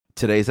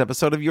Today's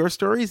episode of Your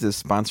Stories is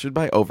sponsored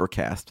by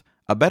Overcast,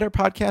 a better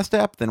podcast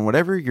app than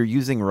whatever you're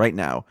using right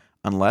now,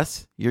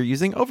 unless you're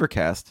using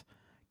Overcast.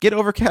 Get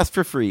Overcast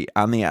for free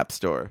on the App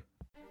Store.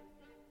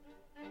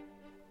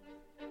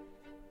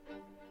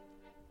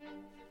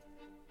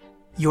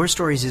 Your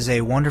Stories is a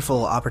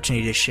wonderful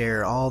opportunity to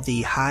share all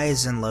the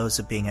highs and lows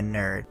of being a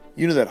nerd.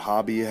 You know that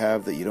hobby you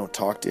have that you don't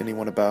talk to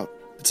anyone about?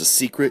 It's a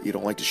secret you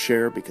don't like to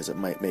share because it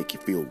might make you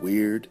feel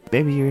weird.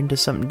 Maybe you're into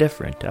something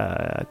different.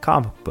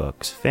 Comic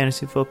books,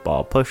 fantasy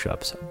football,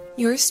 push-ups.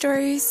 Your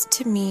Stories,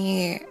 to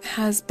me,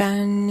 has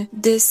been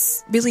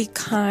this really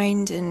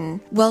kind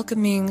and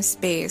welcoming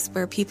space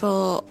where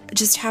people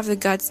just have the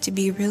guts to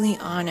be really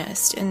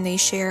honest, and they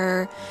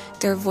share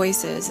their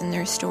voices and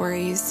their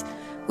stories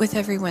with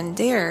everyone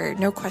there,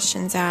 no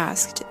questions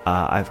asked.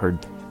 I've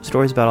heard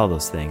stories about all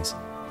those things.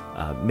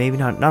 Maybe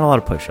not a lot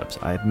of push-ups.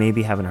 I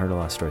maybe haven't heard a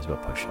lot of stories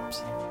about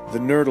push-ups. The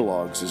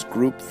Nerdalogs is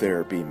group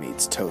therapy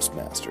meets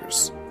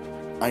Toastmasters.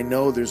 I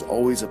know there's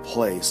always a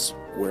place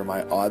where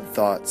my odd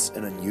thoughts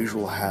and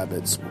unusual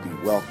habits will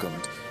be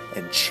welcomed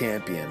and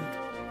championed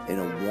in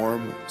a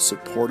warm,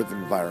 supportive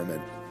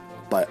environment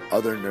by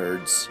other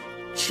nerds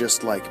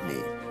just like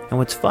me. And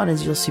what's fun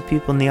is you'll see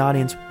people in the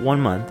audience 1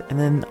 month, and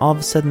then all of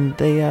a sudden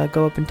they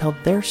go up and tell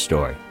their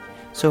story.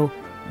 So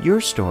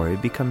your story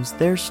becomes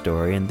their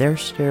story, and their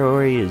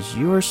story is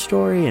your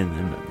story, and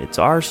then it's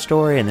our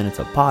story, and then it's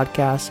a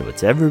podcast, so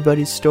it's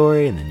everybody's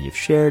story, and then you've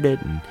shared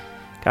it, and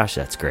gosh,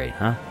 that's great,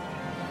 huh?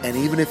 And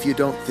even if you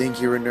don't think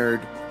you're a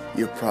nerd,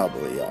 you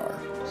probably are.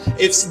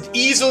 It's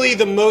easily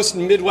the most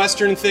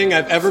Midwestern thing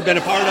I've ever been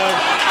a part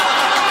of.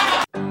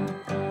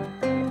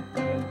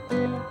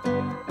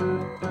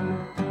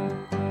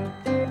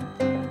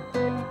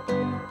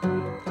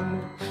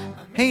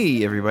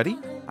 Hey everybody,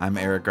 I'm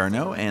Eric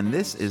Garneau, and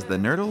this is the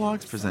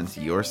Nerdalogs Presents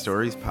Your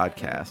Stories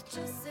podcast.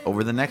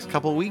 Over the next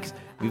couple weeks,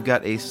 we've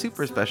got a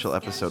super special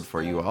episode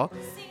for you all.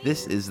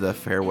 This is the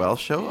farewell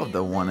show of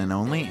the one and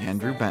only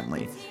Andrew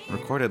Bentley,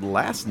 recorded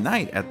last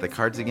night at the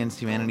Cards Against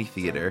Humanity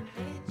Theater.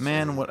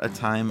 Man, what a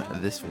time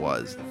this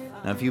was.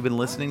 Now, if you've been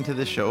listening to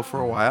this show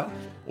for a while,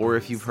 or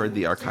if you've heard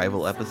the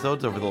archival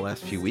episodes over the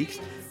last few weeks,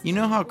 you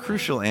know how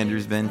crucial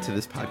Andrew's been to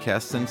this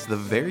podcast since the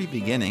very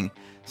beginning,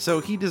 so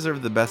he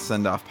deserved the best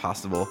send-off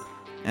possible.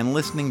 And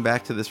listening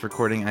back to this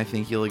recording, I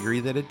think you'll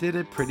agree that it did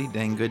a pretty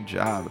dang good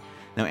job.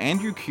 Now,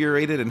 Andrew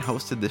curated and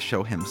hosted the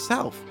show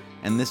himself,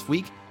 and this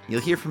week,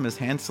 you'll hear from his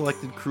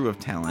hand-selected crew of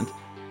talent,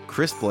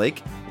 Chris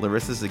Blake,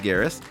 Larissa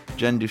Zageris,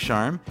 Jen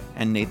Ducharme,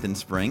 and Nathan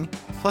Spring,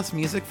 plus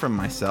music from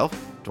myself,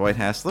 Dwight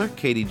Hassler,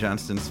 Katie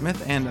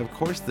Johnston-Smith, and of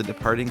course the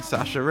departing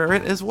Sasha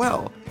Rarrett as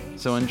well.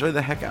 So enjoy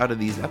the heck out of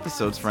these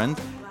episodes, friends,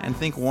 and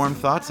think warm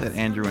thoughts at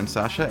Andrew and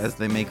Sasha as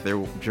they make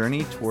their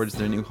journey towards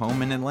their new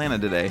home in Atlanta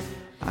today.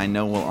 I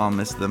know we'll all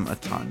miss them a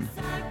ton.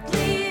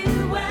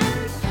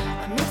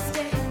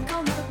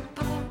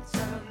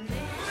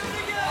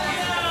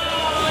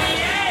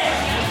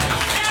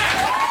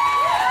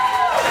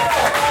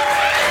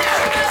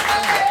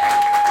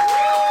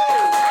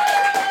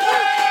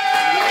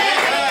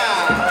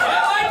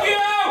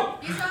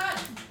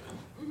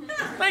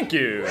 Thank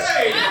you.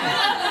 Hey!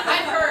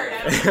 I've heard.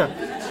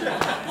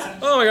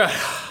 Oh my god.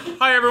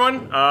 Hi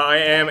everyone. I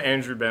am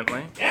Andrew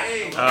Bentley.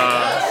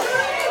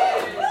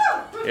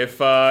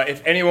 If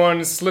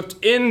anyone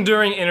slipped in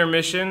during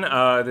intermission,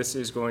 this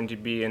is going to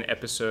be an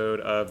episode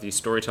of the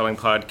storytelling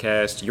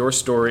podcast, Your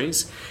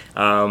Stories.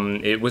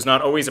 It was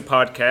not always a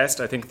podcast.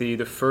 I think the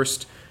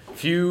first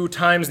few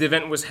times the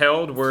event was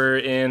held were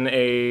in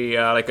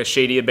a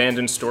shady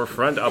abandoned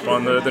storefront up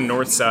on the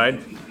north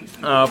side.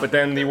 But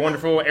then the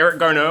wonderful Eric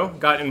Garneau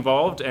got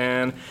involved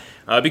and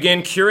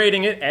began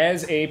curating it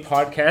as a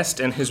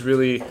podcast and has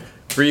really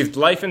breathed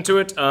life into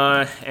it.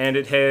 And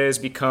it has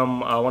become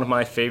one of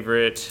my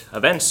favorite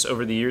events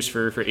over the years.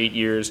 For 8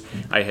 years,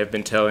 I have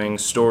been telling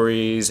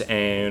stories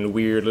and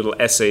weird little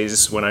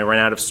essays when I run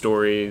out of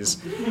stories.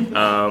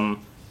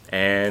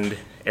 And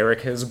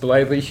Eric has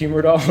blithely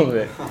humored all of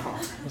it.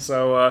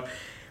 So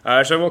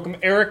shall I welcome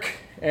Eric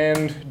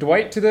and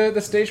Dwight to the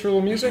stage for a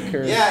little music?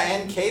 Or? Yeah,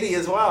 and Katie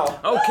as well.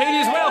 Oh, Katie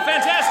as well.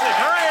 Fantastic.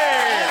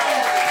 Hooray!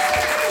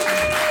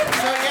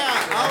 So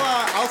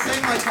yeah, I'll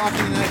say my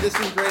talking tonight. This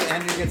is great.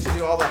 Andrew gets to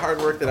do all the hard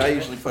work that I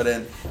usually put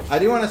in. I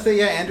do want to say,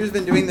 Andrew's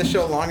been doing the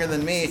show longer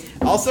than me.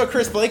 Also,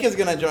 Chris Blake is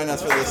going to join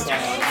us for this song.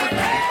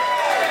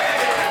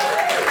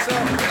 So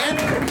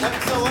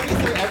let me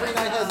say, every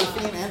night has a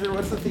theme. Andrew,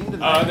 what's the theme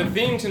tonight? The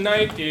theme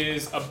tonight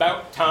is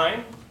about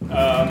time,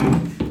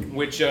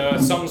 which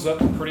sums up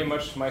pretty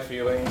much my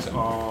feelings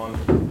on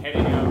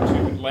heading out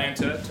to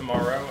Atlanta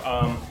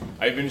tomorrow.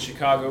 I've been in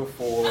Chicago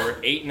for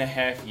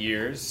 8.5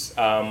 years.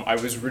 I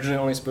was originally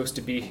only supposed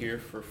to be here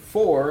for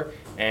 4,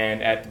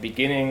 and at the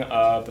beginning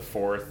of the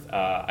 4th,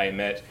 I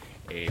met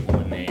a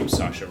woman named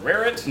Sasha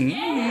Rarrett.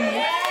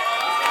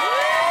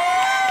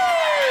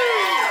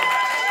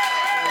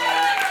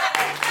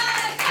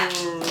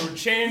 Who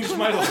changed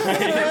my life.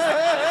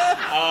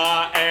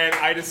 And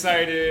I I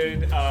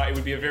decided it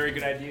would be a very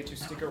good idea to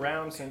stick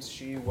around since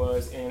she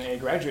was in a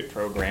graduate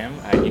program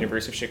at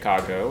University of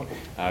Chicago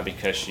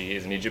because she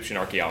is an Egyptian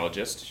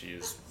archaeologist. She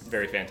is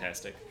very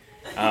fantastic.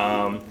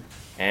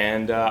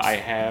 And I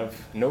have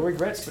no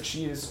regrets, but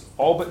she is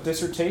all but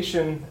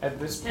dissertation at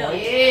this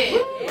point.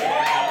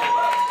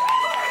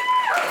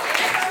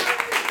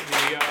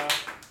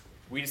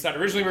 We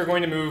decided originally we were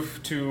going to move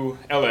to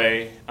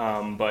LA,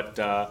 but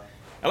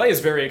LA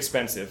is very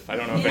expensive. I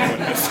don't know if anyone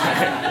knows.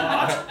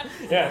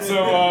 Yeah,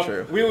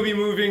 so we will be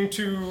moving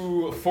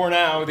to, for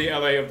now, the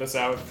LA of the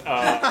South,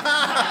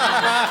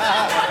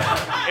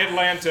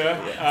 Atlanta.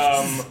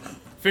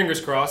 Fingers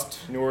crossed,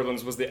 New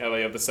Orleans was the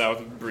LA of the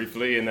South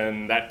briefly, and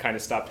then that kind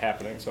of stopped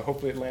happening. So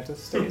hopefully Atlanta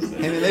stays there.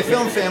 I mean, they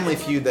filmed Family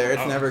Feud there.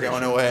 It's never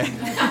going away.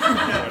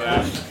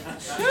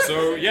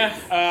 So yeah,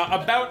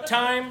 about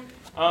time.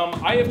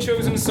 I have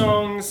chosen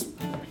songs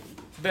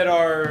that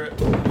are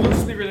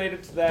loosely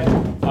related to that,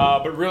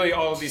 but really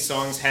all of these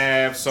songs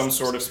have some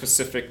sort of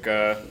specific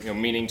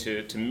meaning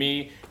to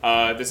me.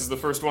 This is the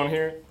first one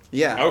here?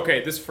 Yeah.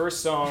 Okay, this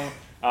first song...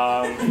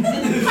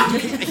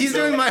 He's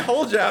doing my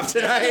whole job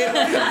tonight.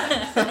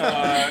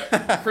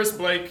 Chris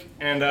Blake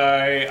and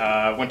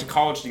I went to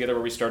college together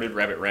where we started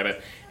Rabbit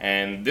Rabbit,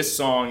 and this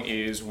song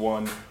is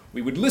one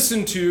we would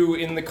listen to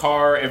in the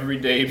car every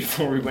day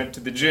before we went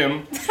to the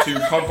gym to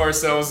pump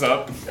ourselves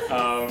up.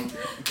 I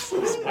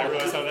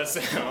realize how that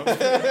sounds.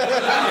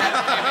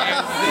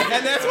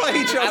 And that's why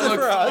he chose it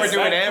for us. We're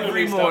doing it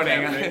every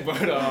morning.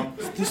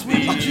 This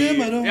week at the gym,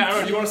 I don't... Yeah, I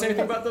don't know. Do you want to say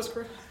anything about this,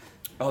 Chris?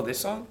 Oh, this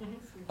song?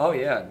 Oh,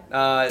 yeah.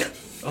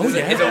 It's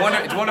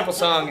a wonderful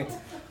song.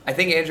 I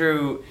think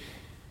Andrew...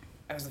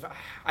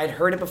 I'd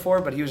heard it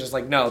before, but he was just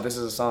like, no, this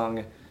is a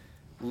song.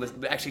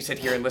 Actually sit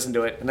here and listen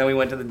to it. And then we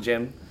went to the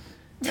gym.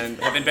 And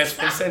have been best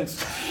friends since.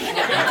 Without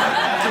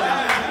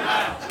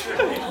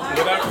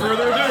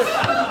further ado.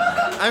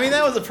 I mean,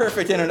 that was a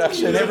perfect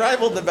introduction. It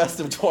rivaled the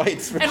best of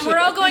Dwight's. And we're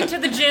all going to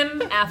the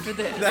gym after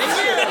this.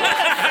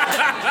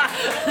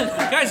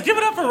 Guys, give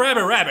it up for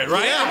Rabbit Rabbit,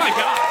 right? Yeah. Oh my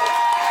God.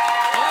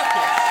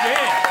 Fucking shit.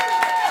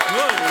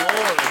 Good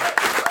Lord.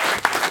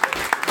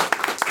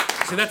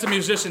 See, that's a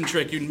musician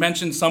trick. You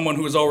mention someone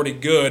who is already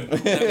good.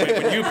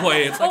 When you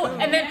play, it's like... Oh,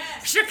 and then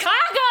Chicago!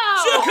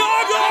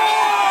 Chicago!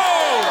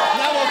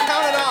 Now we'll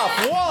count it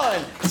off.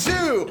 1,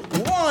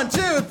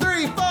 2,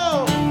 3, 4.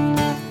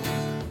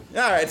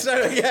 All right,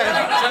 start again.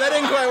 So that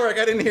didn't quite work.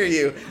 I didn't hear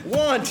you.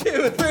 1,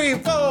 2, 3,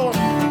 4.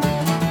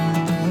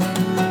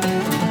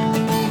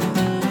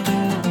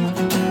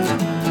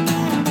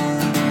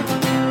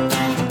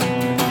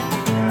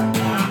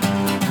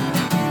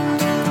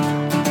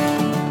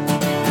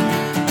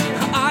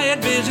 I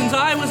had visions,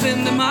 I was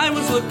in them, I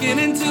was looking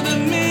into the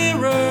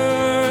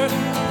mirror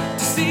to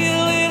see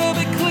a little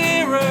bit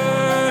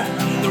clearer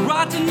the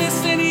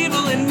rottenness and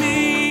evil in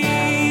me.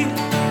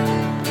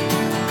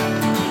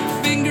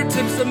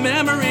 Fingertips of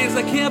memories,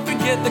 I can't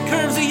forget the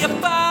curves of your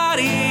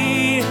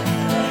body.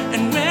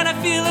 And when I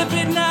feel a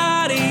bit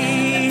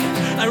naughty,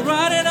 I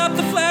run it up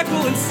the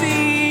flagpole and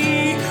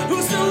see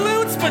who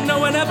salutes but no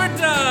one ever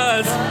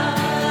does.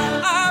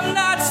 I'm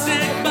not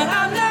sick, but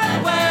I'm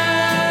not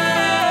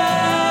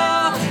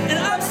well, and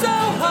I'm so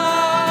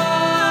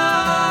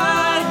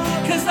hard,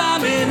 'cause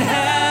I'm in hell.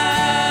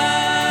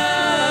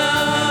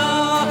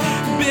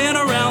 Been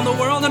around the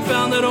world and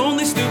found that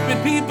only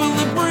stupid people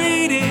are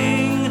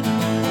breeding.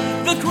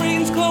 The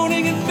Queen's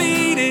cloning and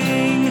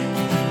feeding,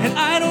 and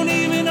I don't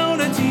even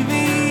own a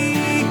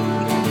TV.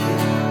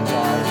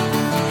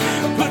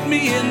 Put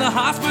me in the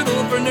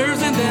hospital for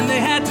nerves and then they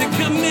had to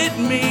commit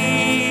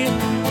me.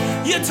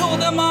 You told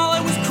them all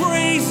I was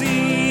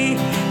crazy.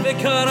 They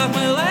cut off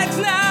my legs,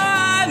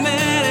 now I'm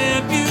an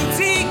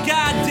amputee.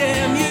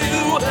 Goddamn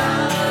you.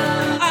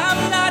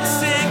 I'm not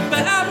sick,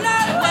 but I'm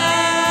not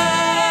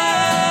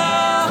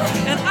well,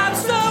 and I'm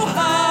so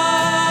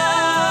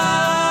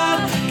hard,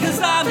 'cause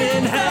I'm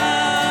in hell.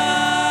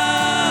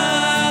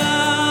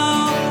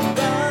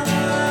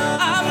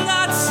 I'm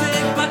not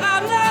sick, but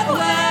I'm not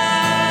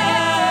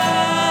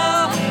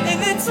well, and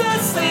it's a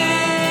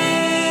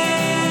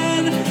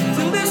sin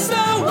to live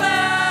so well.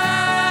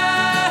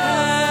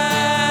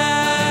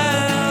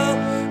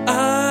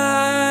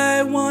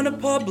 I wanna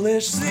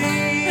publish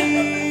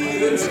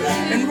scenes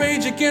and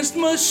rage against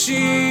machines.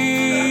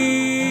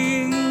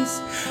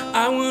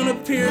 I wanna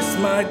pierce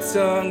my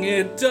tongue,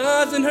 it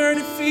doesn't hurt,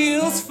 it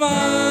feels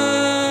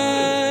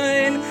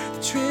fine.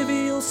 The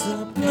trivial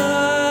sublime,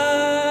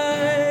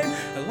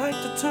 I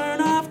like to turn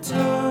off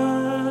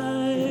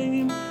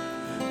time.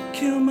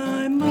 Kill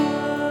my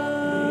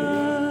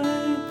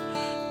mind,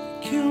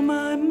 kill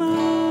my mind.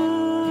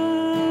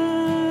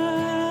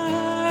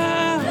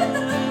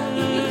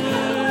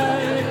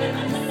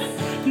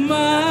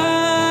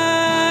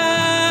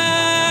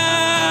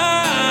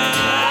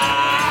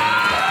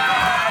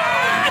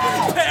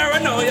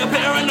 Paranoia,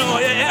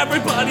 paranoia,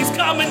 everybody's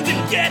coming to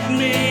get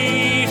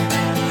me.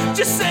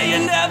 Just say you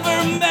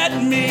never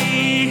met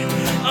me.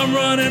 I'm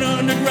running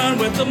underground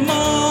with the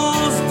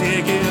moles,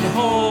 digging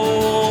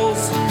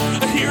holes.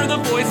 I hear the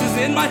voices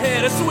in my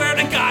head. I swear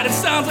to God, it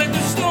sounds like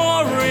they're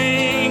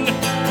snoring.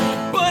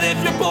 But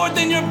if you're bored,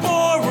 then you're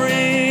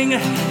boring.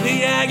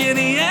 The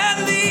agony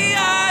and the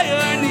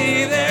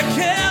irony, they're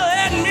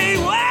killing me.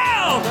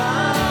 Wow!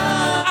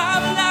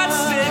 I'm not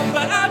sick,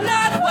 but I'm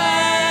not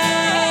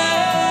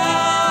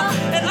well.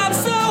 And I'm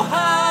so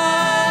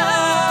high,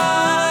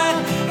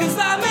 'cause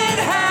I'm in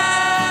hell.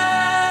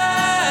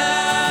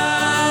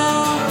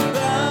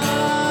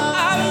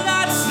 I'm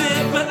not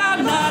sick, but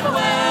I'm not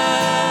well.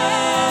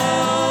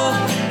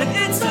 And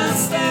it's a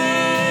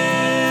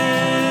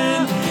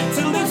sin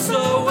to live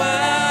so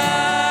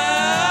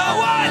well.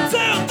 1,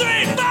 2,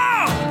 3, 4!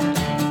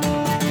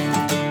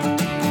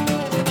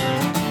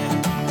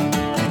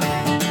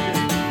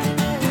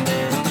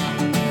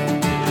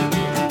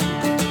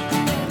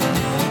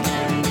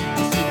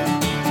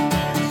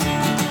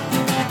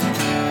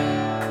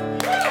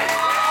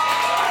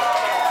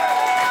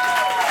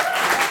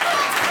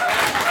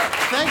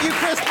 Thank you,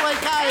 Chris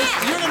Blake. Guys,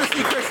 you're going to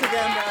see Chris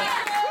again.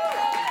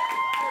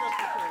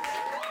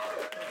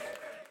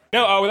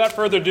 No, without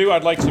further ado,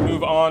 I'd like to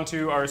move on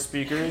to our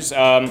speakers.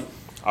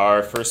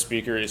 Our first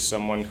speaker is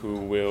someone who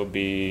will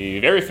be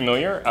very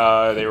familiar.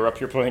 They were up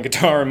here playing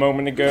guitar a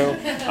moment ago.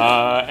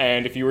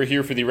 And if you were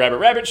here for the Rabbit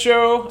Rabbit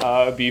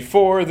show,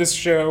 before this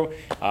show,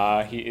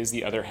 he is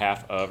the other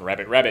half of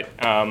Rabbit Rabbit.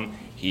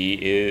 He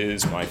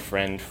is my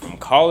friend from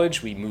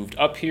college. We moved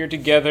up here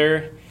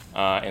together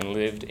and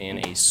lived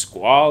in a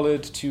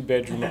squalid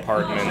 2-bedroom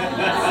apartment.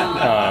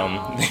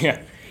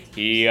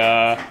 He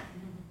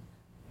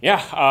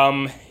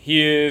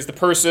is the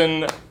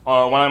person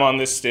when I'm on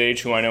this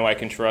stage who I know I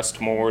can trust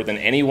more than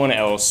anyone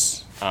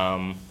else,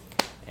 and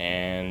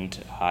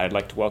I'd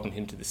like to welcome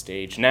him to the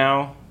stage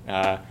now.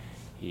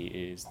 He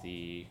is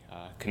the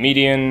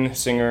comedian,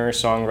 singer,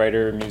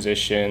 songwriter,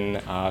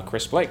 musician,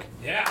 Chris Blake.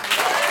 Yeah.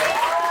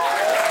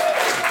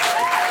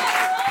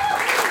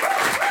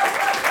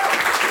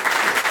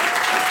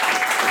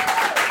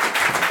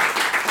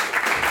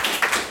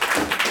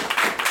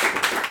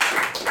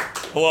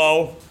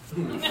 Hello.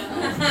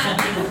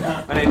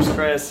 My name's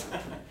Chris.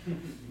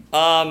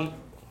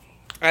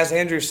 As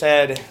Andrew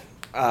said,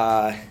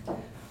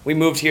 we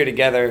moved here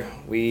together.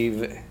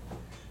 We've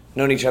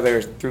known each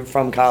other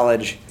from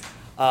college.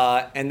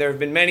 And there have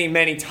been many,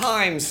 many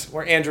times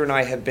where Andrew and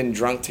I have been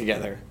drunk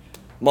together.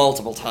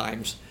 Multiple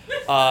times.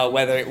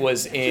 Whether it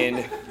was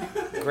in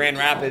Grand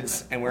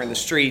Rapids and we're in the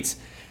streets.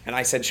 And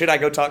I said, should I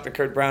go talk to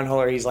Kurt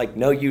Brownholer? He's like,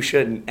 no, you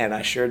shouldn't. And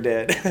I sure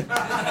did.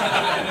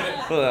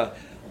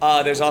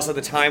 There's also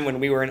the time when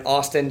we were in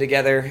Austin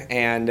together,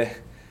 and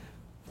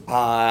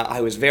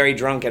I was very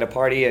drunk at a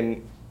party,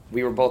 and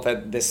we were both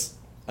at this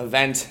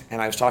event,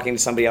 and I was talking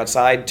to somebody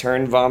outside,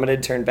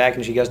 vomited, turned back,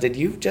 and she goes, did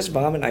you just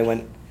vomit? And I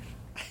went,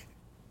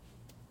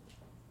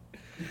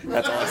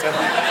 that's all I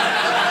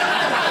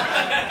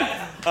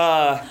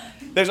said.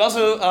 There's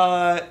also,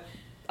 I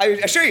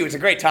assure you it's a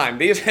great time,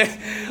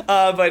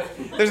 but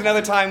there's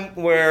another time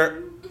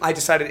where I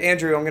decided,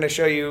 Andrew, I'm going to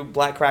show you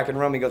Black Kraken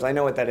rum. He goes, I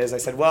know what that is. I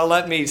said, well,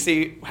 let me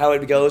see how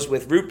it goes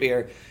with root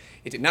beer.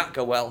 It did not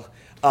go well.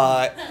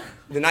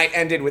 The night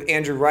ended with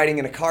Andrew riding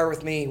in a car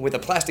with me with a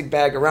plastic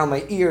bag around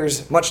my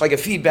ears, much like a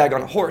feed bag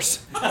on a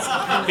horse.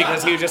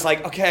 Because he was just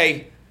like,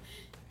 okay,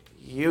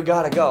 you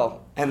got to go.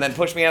 And then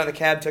pushed me out of the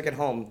cab, took it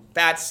home.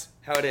 That's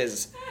how it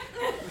is.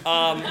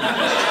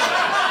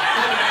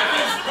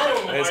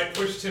 I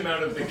pushed him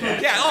out of the cab.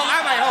 Yeah,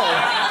 I'm at home.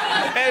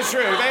 That is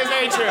true. That is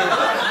very true.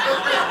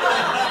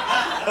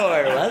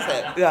 Or was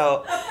it?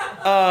 No.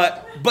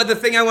 But the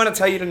thing I want to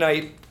tell you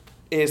tonight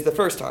is the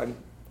first time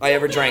I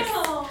ever drank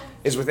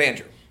is with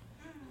Andrew.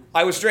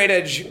 I was straight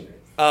edge till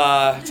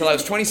I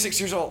was 26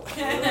 years old.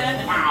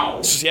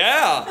 Wow.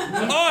 Yeah.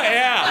 Oh,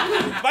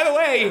 yeah. By the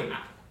way,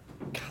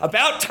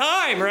 about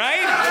time,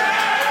 right?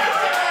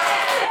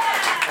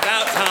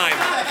 About time.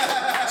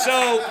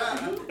 So,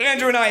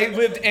 Andrew and I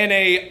lived in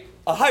a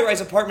high-rise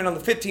apartment on the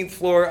 15th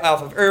floor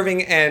off of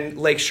Irving and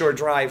Lakeshore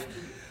Drive.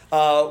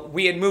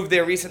 We had moved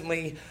there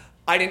recently.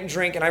 I didn't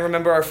drink, and I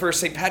remember our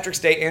first St. Patrick's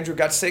Day, Andrew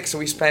got sick, so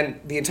we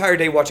spent the entire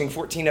day watching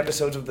 14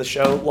 episodes of the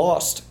show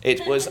Lost.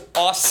 It was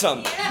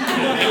awesome.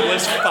 It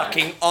was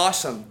fucking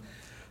awesome.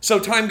 So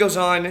time goes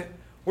on,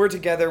 we're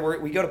together,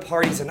 we go to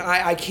parties, and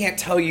I can't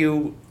tell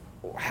you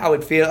how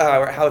it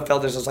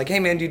felt. It's just like, hey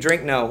man, do you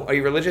drink? No. Are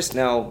you religious?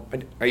 No.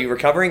 Are you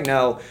recovering?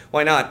 No.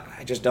 Why not?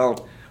 I just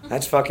don't.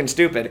 That's fucking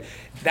stupid.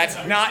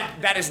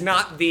 That is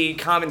not the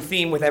common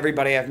theme with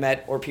everybody I've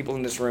met or people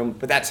in this room,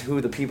 but that's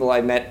who the people I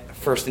met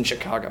first in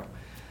Chicago.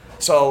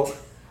 So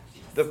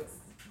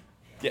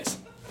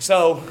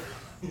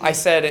I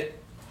said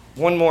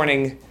one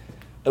morning,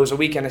 it was a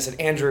weekend, I said,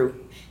 Andrew,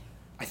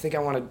 I think I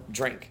want to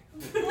drink.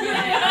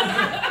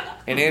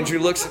 And Andrew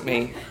looks at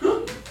me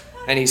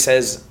and he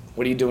says,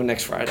 what are you doing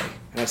next Friday?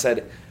 And I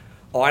said,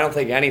 oh, I don't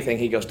think anything.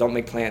 He goes, don't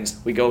make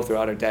plans. We go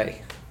throughout our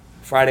day.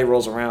 Friday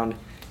rolls around.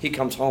 He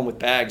comes home with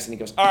bags and he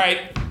goes, all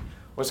right,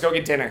 let's go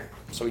get dinner.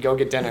 So we go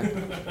get dinner.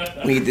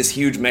 We eat this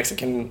huge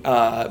Mexican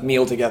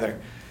meal together.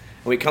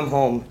 And we come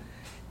home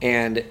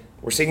and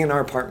we're sitting in our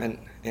apartment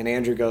and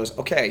Andrew goes,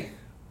 okay,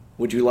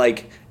 Would you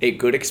like a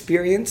good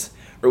experience,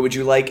 or would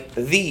you like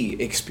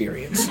the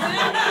experience?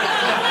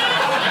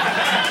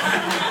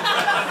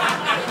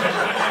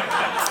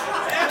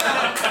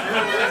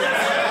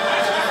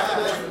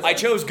 I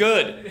chose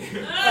good.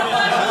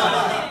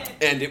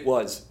 And it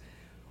was.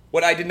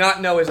 What I did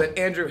not know is that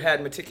Andrew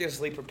had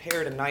meticulously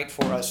prepared a night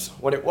for us.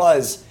 What it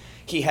was,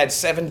 he had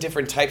 7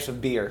 different types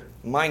of beer.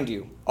 Mind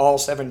you, all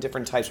 7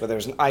 different types, whether it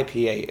was an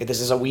IPA,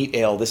 this is a wheat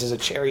ale, this is a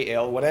cherry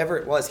ale, whatever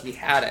it was, he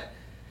had it.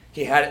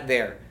 He had it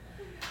there.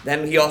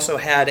 Then he also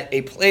had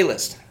a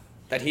playlist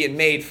that he had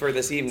made for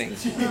this evening.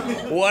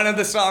 One of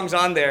the songs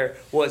on there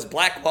was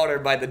Blackwater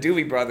by the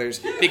Doobie Brothers,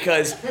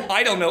 because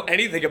I don't know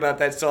anything about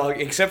that song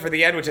except for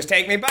the end, which is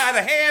take me by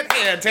the hand,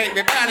 take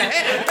me by the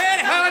hand.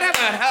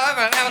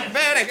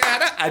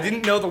 I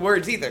didn't know the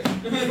words either.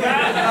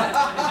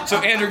 So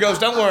Andrew goes,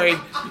 don't worry,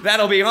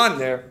 that'll be on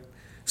there.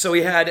 So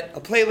we had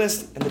a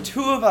playlist, and the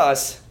two of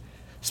us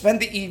spent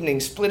the evening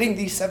splitting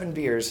these 7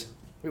 beers.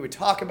 We would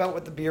talk about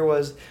what the beer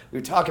was. We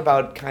would talk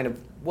about kind of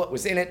what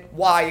was in it,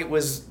 why it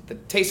was, the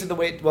tasted the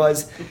way it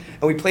was,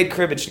 and we played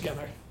cribbage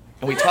together.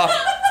 And we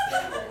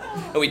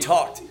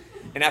talked.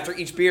 And after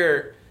each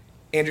beer,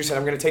 Andrew said,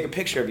 I'm going to take a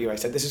picture of you. I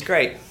said, this is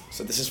great.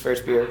 So this is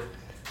first beer,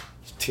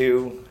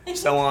 2,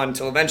 so on,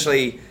 until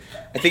eventually,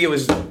 I think it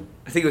was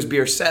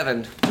beer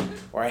 7,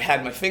 where I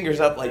had my fingers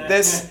up like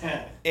this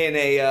I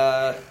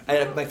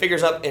had my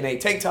fingers up in a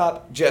tank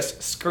top,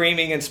 just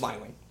screaming and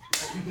smiling.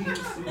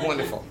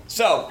 Wonderful.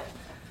 So,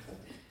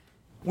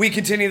 we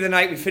continue the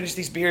night, we finish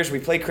these beers, we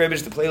play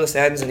cribbage, the playlist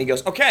ends, and he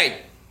goes,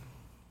 okay,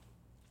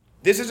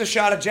 this is a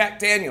shot of Jack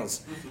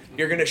Daniels.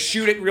 You're going to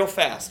shoot it real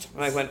fast.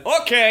 And I went,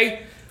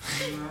 okay.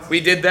 We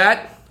did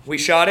that. We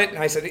shot it.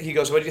 And he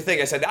goes, what did you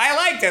think? I said, I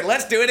liked it.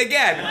 Let's do it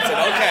again. I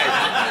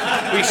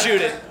said, okay. We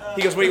shoot it.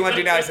 He goes, what do you want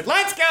to do now? I said,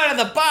 let's go to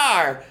the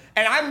bar.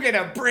 And I'm going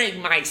to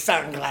bring my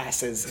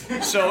sunglasses.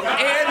 So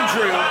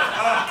Andrew,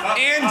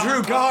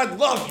 God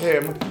love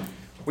him,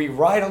 we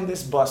ride on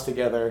this bus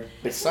together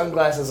with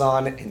sunglasses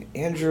on, and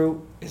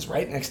Andrew is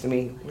right next to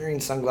me wearing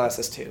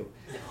sunglasses too.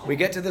 We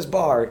get to this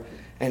bar,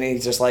 and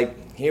he's just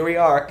like, here we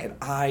are, and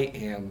I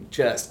am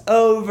just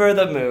over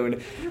the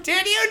moon.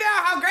 Did you know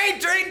how great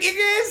drinking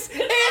is?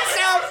 It's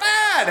so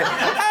fun!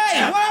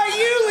 Hey, why are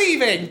you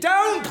leaving?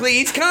 Don't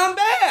please come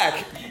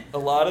back! A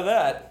lot of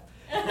that.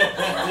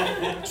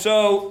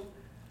 So,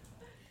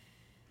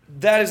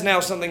 that is now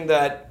something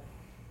that,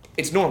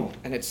 it's normal,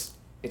 and it's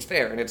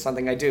fair, and it's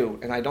something I do,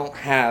 and I don't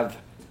have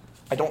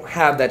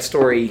that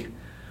story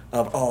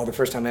of, oh, the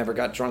first time I ever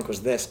got drunk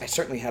was this. I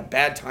certainly have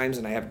bad times,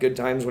 and I have good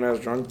times when I was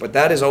drunk, but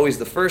that is always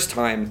the first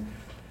time,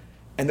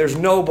 and there's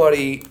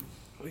nobody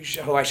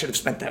who I should have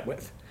spent that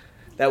with.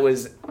 That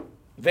was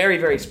very,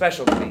 very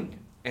special to me,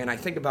 and I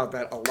think about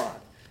that a lot.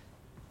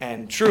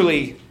 And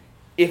truly,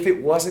 if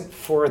it wasn't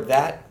for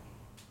that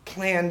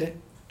planned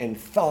and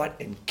thought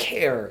and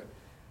care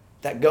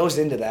that goes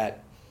into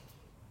that,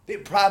 I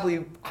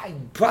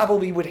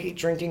probably would hate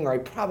drinking, or I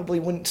probably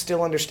wouldn't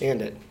still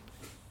understand it.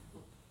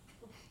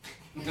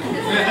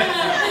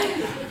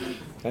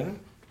 Huh?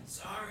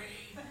 Sorry.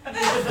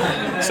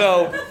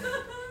 So,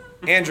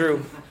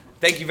 Andrew,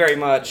 thank you very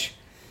much.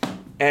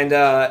 And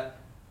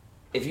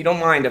if you don't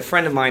mind, a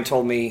friend of mine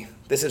told me,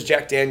 this is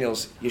Jack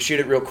Daniels, you shoot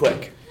it real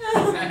quick.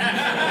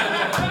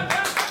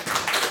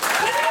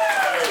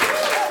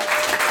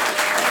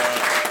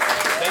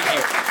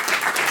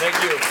 Thank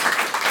you.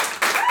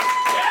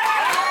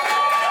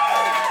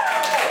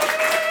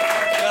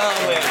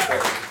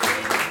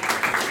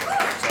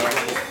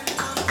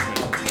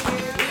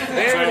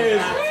 There it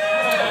is.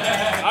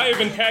 I have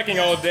been packing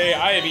all day.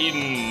 I have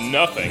eaten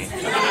nothing.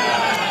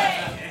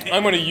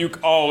 I'm going to uke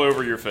all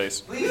over your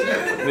face.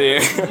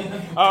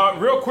 Yeah.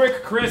 Real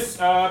quick, Chris,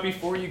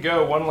 before you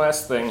go, one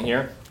last thing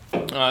here.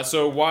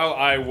 So while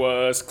I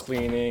was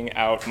cleaning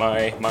out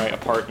my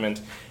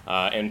apartment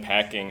and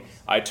packing,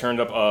 I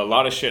turned up a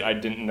lot of shit I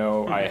didn't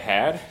know I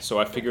had, so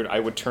I figured I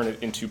would turn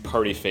it into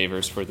party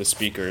favors for the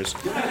speakers.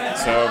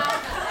 So,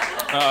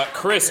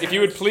 Chris, if you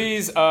would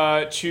please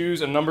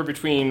choose a number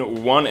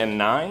between 1 and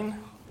 9.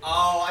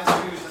 Oh,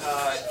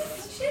 I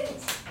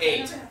choose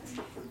 8.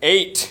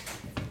 8.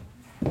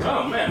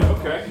 Oh, man,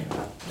 okay.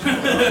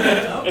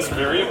 That's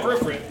very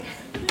appropriate.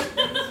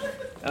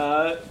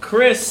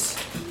 Chris,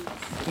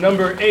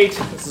 number 8.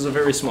 This is a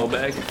very small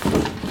bag.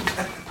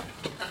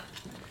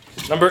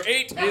 Number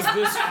 8 is this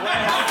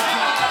flag.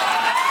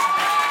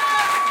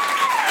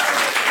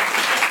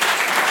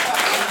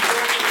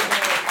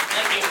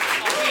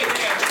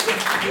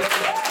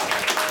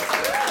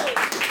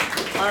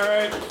 All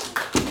right.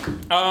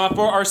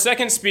 For our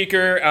second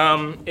speaker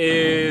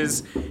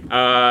is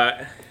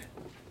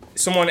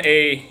someone,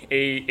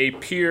 a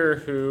peer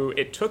who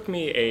it took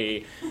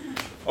me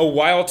a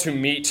while to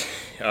meet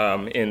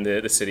in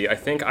the city. I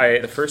think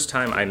the first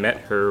time I met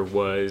her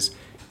was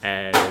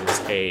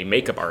as a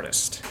makeup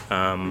artist.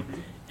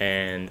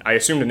 And I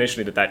assumed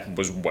initially that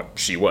was what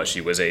she was.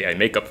 She was a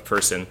makeup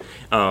person.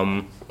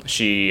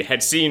 She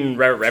had seen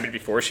Rabbit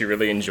before. She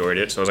really enjoyed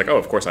it. So I was like, oh,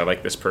 of course I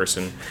like this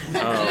person.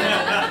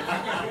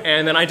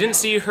 And then I didn't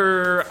see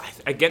her,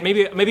 again,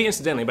 maybe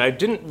incidentally, but I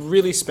didn't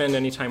really spend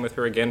any time with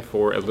her again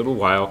for a little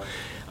while.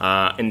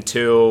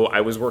 Until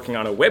I was working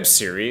on a web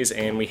series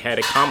and we had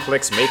a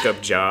complex makeup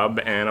job,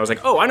 and I was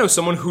like, oh, I know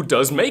someone who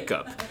does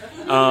makeup.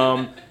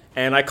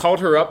 And I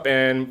called her up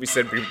and we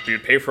said we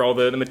would pay for all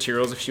the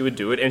materials if she would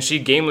do it, and she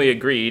gamely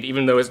agreed,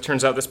 even though as it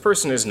turns out this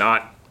person is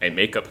not a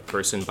makeup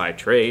person by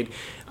trade.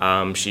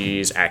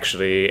 She's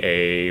actually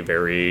a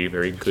very,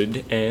 very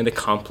good and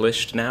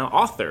accomplished now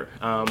author.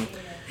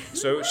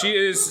 So she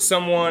is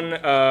someone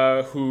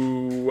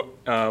who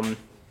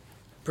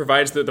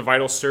provides the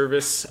vital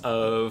service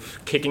of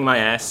kicking my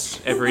ass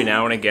every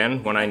now and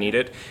again when I need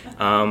it,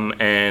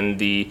 and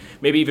the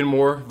maybe even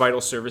more vital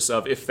service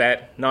of, if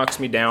that knocks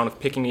me down, of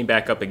picking me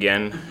back up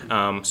again.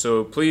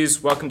 So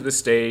please welcome to the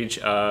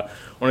stage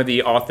one of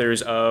the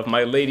authors of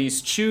My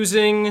Lady's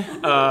Choosing,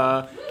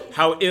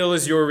 How Ill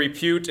Is Your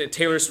Repute,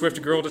 Taylor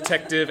Swift Girl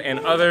Detective, and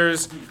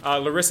others,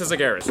 Larissa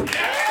Zageris.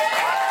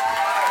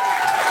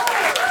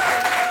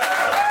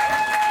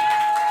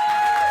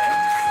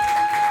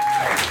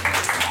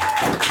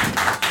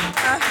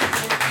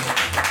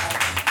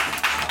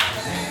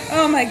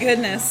 Oh my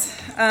goodness.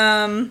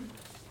 I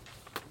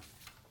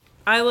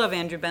love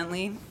Andrew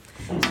Bentley,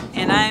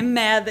 and I'm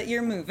mad that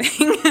you're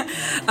moving,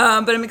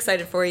 but I'm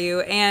excited for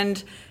you.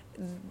 And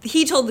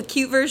he told the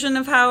cute version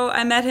of how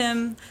I met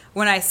him.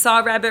 When I saw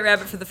Rabbit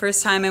for the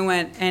first time, I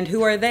went, and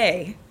who are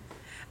they?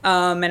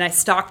 And I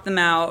stalked them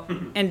out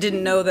and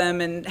didn't know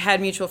them and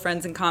had mutual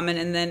friends in common,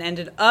 and then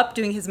ended up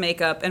doing his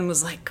makeup and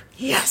was like,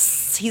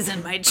 yes, he's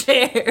in my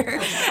chair.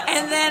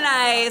 And then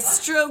I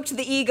stroked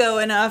the ego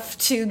enough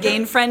to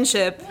gain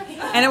friendship,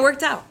 and it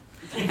worked out.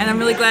 And I'm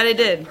really glad I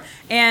did.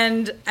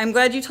 And I'm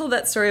glad you told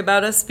that story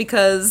about us,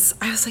 because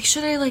I was like,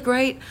 should I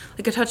write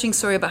a touching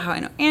story about how I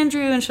know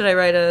Andrew, and should I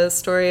write a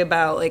story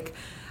about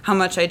how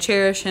much I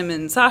cherish him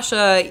and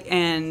Sasha,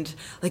 and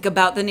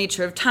about the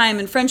nature of time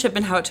and friendship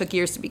and how it took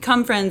years to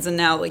become friends, and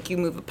now you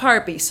move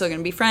apart but you're still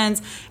gonna be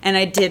friends. And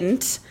I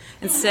didn't.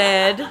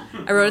 Instead,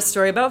 I wrote a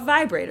story about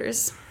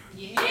vibrators.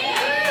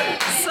 Yeah.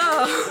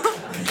 So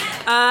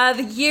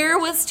the year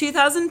was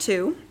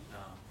 2002,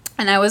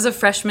 and I was a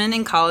freshman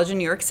in college in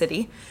New York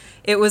City.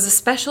 It was a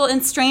special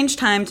and strange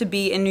time to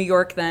be in New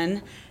York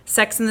then.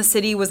 Sex and the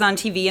City was on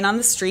TV and on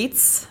the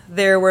streets.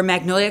 There were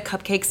Magnolia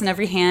cupcakes in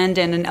every hand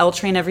and an L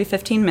train every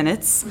 15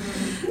 minutes.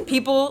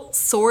 People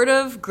sort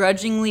of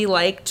grudgingly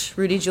liked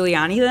Rudy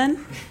Giuliani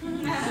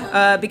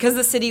then, because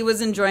the city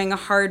was enjoying a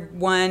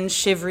hard-won,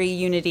 shivery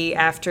unity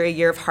after a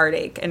year of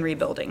heartache and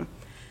rebuilding.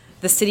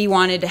 The city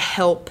wanted to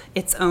help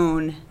its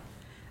own.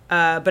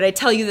 But I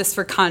tell you this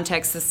for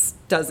context. This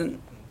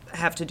doesn't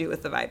have to do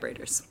with the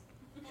vibrators.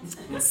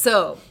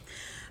 So,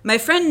 my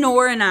friend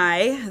Nor and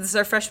I, this is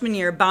our freshman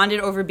year,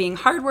 bonded over being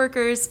hard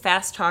workers,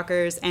 fast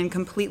talkers, and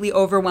completely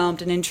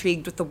overwhelmed and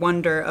intrigued with the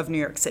wonder of New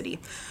York City.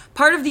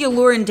 Part of the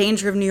allure and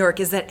danger of New York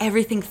is that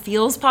everything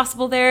feels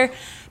possible there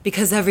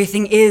because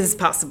everything is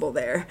possible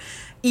there.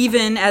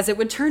 Even, as it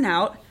would turn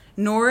out,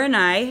 Nor and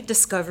I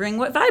discovering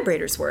what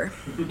vibrators were.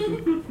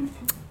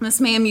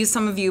 This may amuse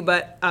some of you,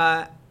 but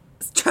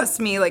trust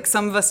me,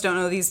 some of us don't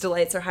know these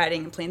delights are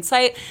hiding in plain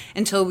sight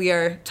until we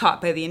are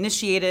taught by the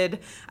initiated.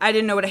 I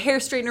didn't know what a hair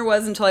straightener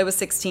was until I was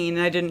 16,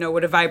 and I didn't know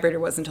what a vibrator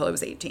was until I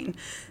was 18.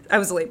 I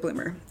was a late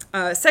bloomer.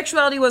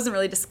 Sexuality wasn't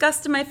really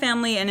discussed in my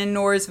family, and in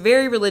Nor's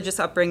very religious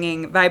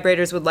upbringing,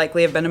 vibrators would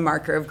likely have been a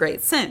marker of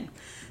great sin.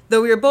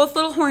 Though we were both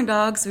little horn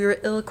dogs, we were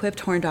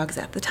ill-equipped horn dogs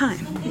at the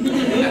time.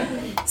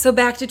 So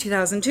back to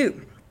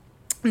 2002.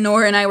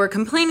 Nora and I were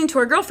complaining to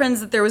our girlfriends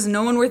that there was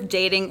no one worth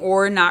dating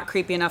or not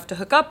creepy enough to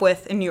hook up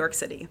with in New York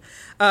City.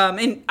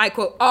 And I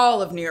quote,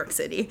 all of New York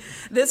City.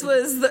 This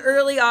was the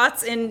early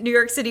aughts in New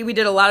York City. We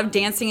did a lot of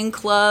dancing in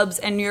clubs,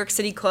 and New York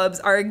City clubs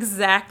are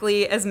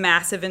exactly as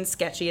massive and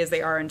sketchy as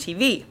they are on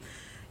TV.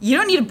 You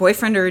don't need a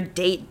boyfriend or a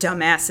date,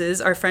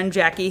 dumbasses. Our friend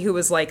Jackie, who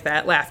was like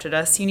that, laughed at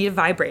us. You need a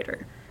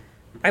vibrator.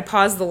 I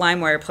paused the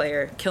LimeWire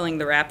player, killing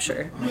the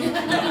rapture.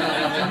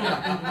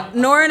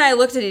 Nora and I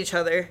looked at each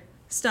other,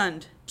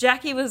 stunned.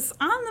 Jackie was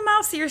on the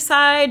mouseier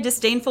side,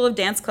 disdainful of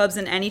dance clubs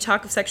and any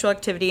talk of sexual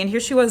activity, and here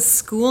she was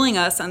schooling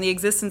us on the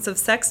existence of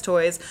sex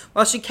toys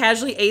while she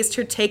casually aced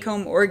her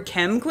take-home org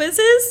chem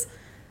quizzes.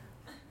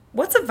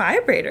 What's a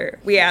vibrator?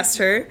 We asked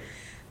her.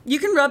 You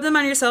can rub them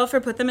on yourself or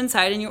put them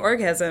inside and you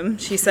orgasm,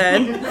 she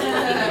said,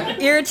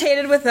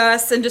 irritated with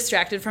us and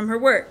distracted from her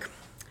work.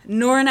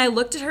 Nora and I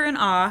looked at her in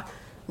awe,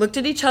 looked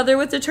at each other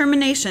with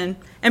determination,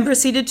 and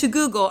proceeded to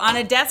Google on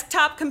a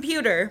desktop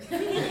computer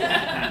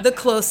the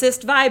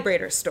closest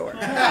vibrator store.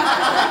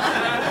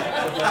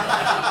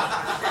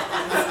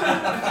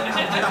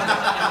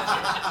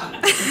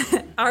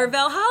 Our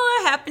Valhalla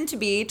happened to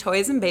be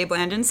Toys and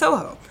Babeland in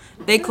Soho.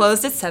 They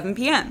closed at 7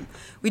 p.m.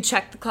 We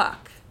checked the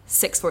clock,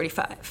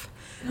 6:45.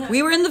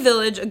 We were in the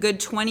Village, a good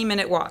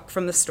 20-minute walk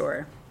from the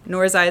store.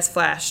 Nora's eyes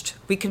flashed.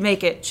 We could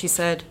make it, she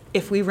said,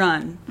 if we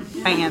run,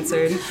 I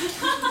answered.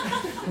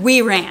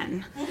 We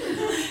ran.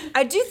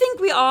 I do think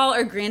we all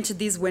are granted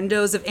these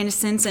windows of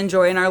innocence and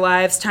joy in our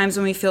lives, times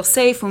when we feel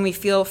safe, when we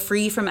feel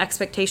free from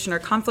expectation or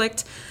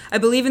conflict. I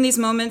believe in these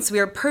moments we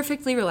are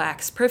perfectly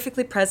relaxed,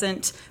 perfectly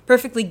present,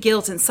 perfectly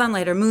gilt in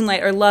sunlight or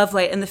moonlight or love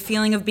light, and the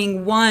feeling of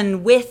being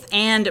one with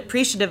and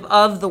appreciative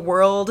of the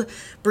world,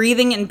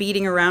 breathing and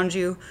beating around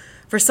you.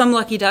 For some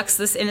lucky ducks,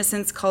 this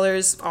innocence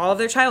colors all of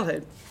their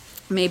childhood,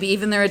 maybe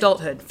even their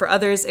adulthood. For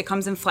others, it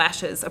comes in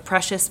flashes, a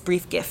precious,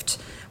 brief gift.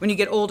 When you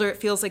get older, it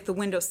feels like the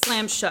window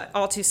slams shut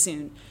all too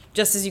soon,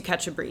 just as you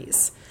catch a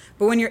breeze.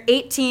 But when you're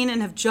 18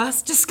 and have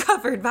just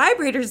discovered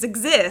vibrators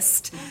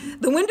exist,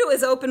 the window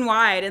is open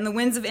wide and the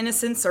winds of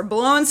innocence are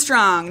blowing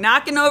strong,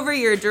 knocking over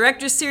your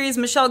director's series,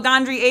 Michelle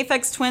Gondry,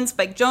 Aphex Twin,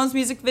 Spike Jones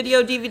music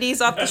video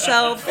DVDs off the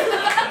shelf,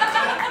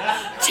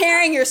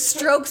 tearing your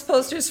Strokes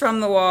posters from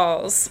the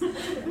walls.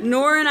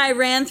 Nora and I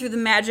ran through the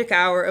magic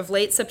hour of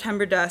late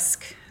September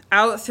dusk,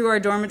 out through our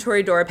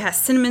dormitory door,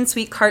 past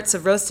cinnamon-sweet carts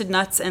of roasted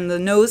nuts and the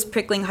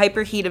nose-prickling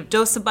hyperheat of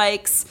Dosa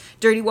bikes,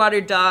 dirty water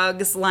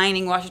dogs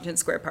lining Washington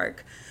Square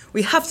Park.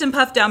 We huffed and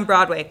puffed down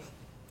Broadway,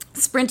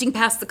 sprinting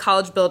past the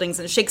college buildings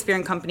and Shakespeare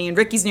and Company and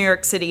Ricky's New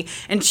York City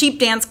and cheap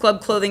dance club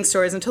clothing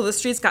stores until the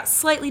streets got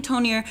slightly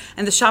tonier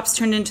and the shops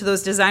turned into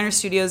those designer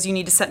studios you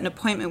need to set an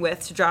appointment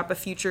with to drop a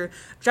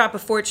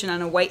fortune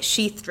on a white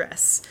sheath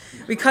dress.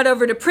 We cut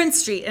over to Prince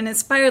Street and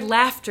inspired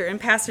laughter in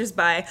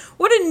passersby.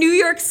 What a New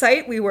York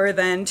sight we were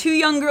then. Two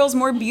young girls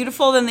more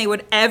beautiful than they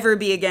would ever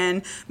be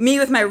again. Me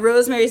with my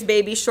Rosemary's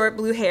Baby short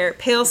blue hair,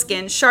 pale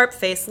skin, sharp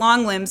face,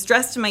 long limbs,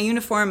 dressed in my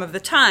uniform of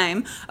the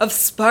time of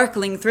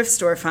sparkling thrift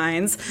store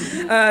finds.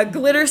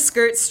 Glitter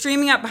skirt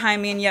streaming out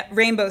behind me in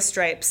rainbow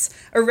stripes,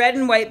 a red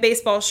and white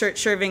baseball shirt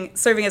serving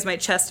as my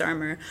chest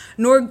armor,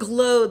 nor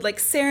glowed like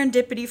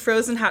serendipity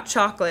frozen hot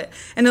chocolate,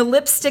 and a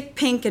lipstick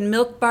pink and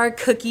milk bar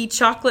cookie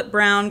chocolate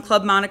brown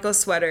Club Monaco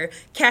sweater,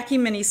 khaki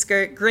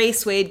miniskirt, gray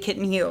suede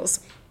kitten heels.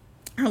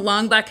 Her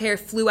long black hair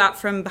flew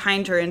out from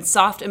behind her in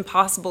soft,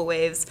 impossible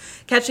waves,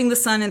 catching the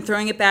sun and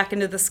throwing it back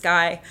into the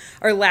sky,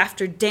 our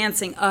laughter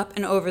dancing up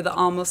and over the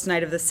almost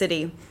night of the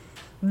city.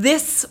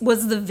 This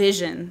was the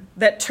vision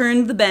that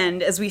turned the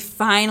bend as we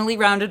finally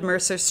rounded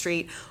Mercer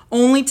Street,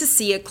 only to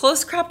see a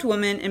close-cropped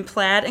woman in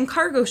plaid and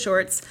cargo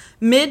shorts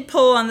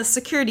mid-pull on the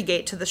security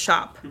gate to the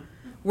shop.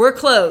 "We're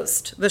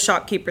closed," the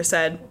shopkeeper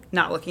said,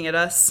 not looking at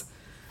us.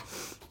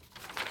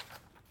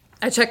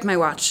 I checked my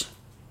watch.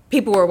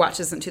 People wore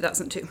watches in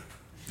 2002.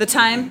 The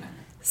time,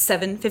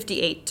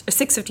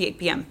 6:58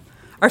 p.m.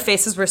 Our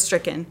faces were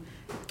stricken.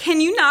 "Can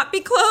you not be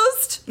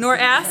closed?" Nor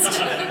asked,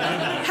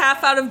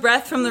 half out of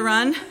breath from the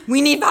run. "We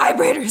need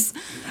vibrators,"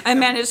 I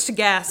managed to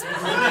gasp.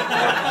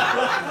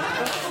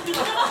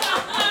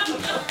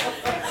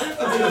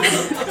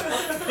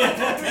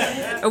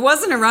 I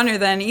wasn't a runner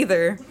then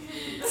either.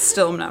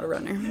 Still am not a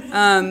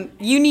runner.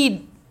 "You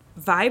need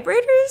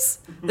vibrators?"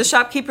 The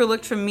shopkeeper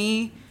looked from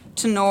me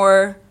to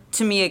Nor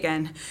to me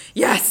again.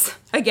 "Yes,"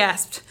 I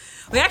gasped.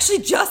 "We actually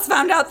just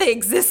found out they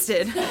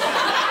existed."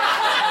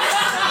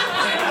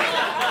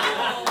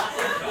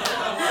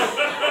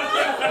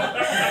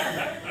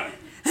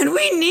 "And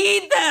we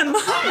need them,"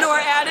 Nor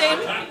added.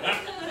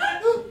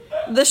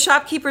 The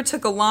shopkeeper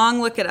took a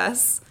long look at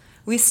us.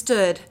 We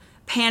stood,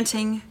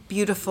 panting,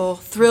 beautiful,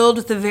 thrilled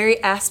with the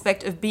very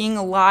aspect of being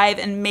alive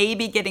and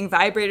maybe getting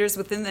vibrators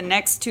within the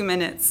next 2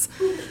 minutes.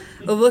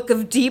 A look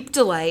of deep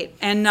delight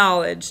and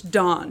knowledge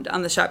dawned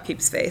on the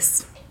shopkeeper's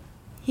face.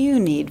 "You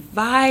need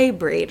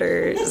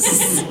vibrators,"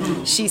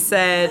 she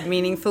said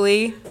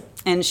meaningfully,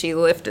 and she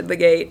lifted the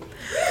gate.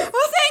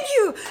 "Oh, thank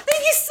you!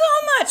 Thank you so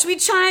much!" We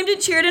chimed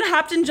and cheered and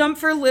hopped and jumped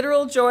for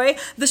literal joy.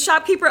 The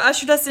shopkeeper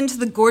ushered us into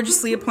the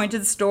gorgeously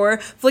appointed store,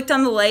 flicked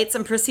on the lights,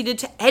 and proceeded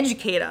to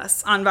educate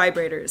us on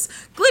vibrators.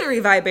 Glittery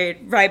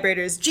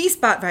vibrators,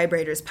 G-spot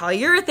vibrators,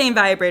 polyurethane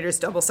vibrators,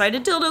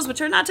 double-sided dildos,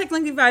 which are not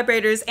technically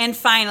vibrators, and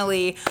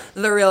finally,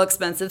 the real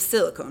expensive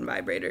silicone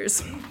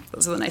vibrators.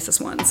 Those are the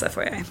nicest ones,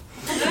 FYI.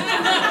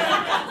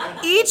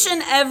 Each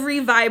and every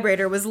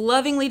vibrator was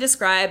lovingly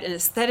described and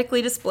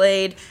aesthetically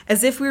displayed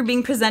as if we were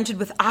being presented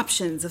with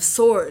options of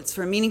swords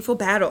for a meaningful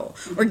battle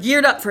or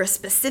geared up for a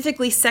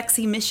specifically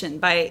sexy mission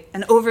by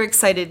an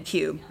overexcited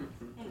Q.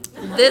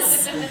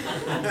 This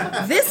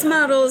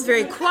model is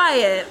very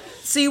quiet,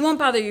 so you won't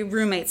bother your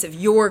roommates if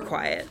you're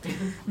quiet.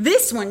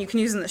 This one you can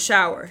use in the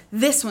shower.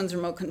 This one's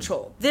remote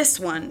control. This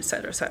one,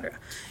 etc., etc.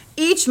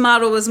 Each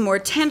model was more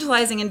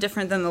tantalizing and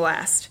different than the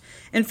last.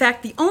 In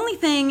fact, the only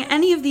thing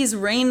any of these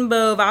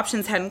rainbow of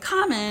options had in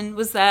common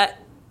was that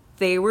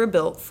they were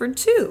built for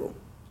two.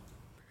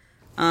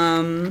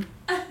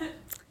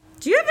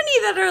 Do you have any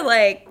that are,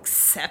 like,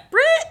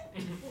 separate?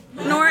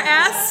 Nor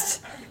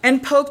asked,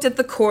 and poked at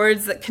the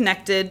cords that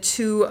connected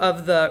two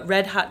of the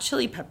Red Hot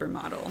Chili Pepper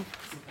model.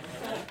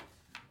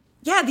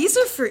 "Yeah, these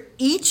are for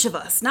each of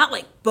us, not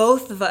like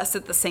both of us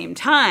at the same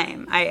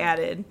time," I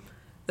added.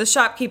 The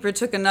shopkeeper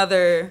took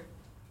another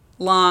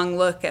long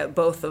look at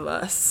both of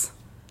us,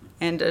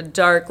 and a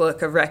dark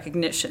look of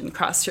recognition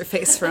crossed her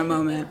face for a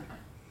moment.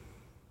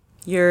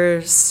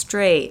 "You're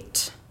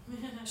straight,"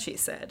 she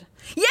said.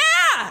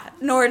 "Yeah!"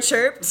 Nora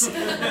chirped. "Do you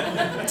have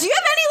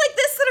any like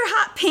this that are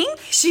hot pink?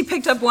 She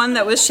picked up one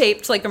that was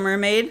shaped like a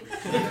mermaid.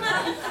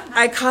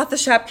 I caught the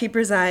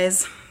shopkeeper's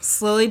eyes,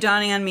 slowly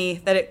dawning on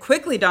me that it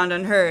quickly dawned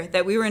on her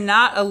that we were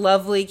not a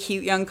lovely,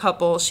 cute young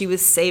couple she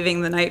was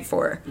saving the night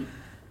for.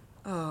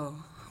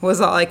 Oh, was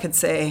all I could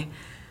say.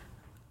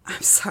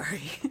 I'm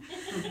sorry.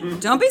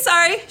 Don't be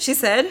sorry, she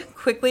said,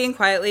 quickly and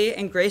quietly,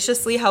 and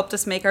graciously helped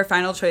us make our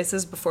final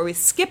choices before we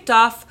skipped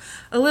off,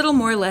 a little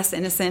more less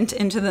innocent,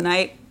 into the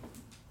night.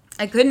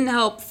 I couldn't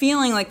help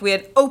feeling like we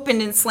had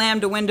opened and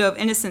slammed a window of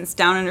innocence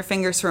down on her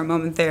fingers for a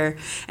moment there,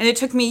 and it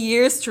took me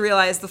years to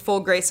realize the full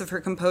grace of her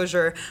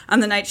composure on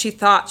the night she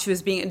thought she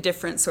was being a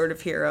different sort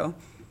of hero.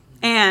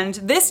 And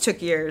this took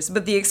years,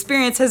 but the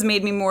experience has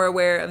made me more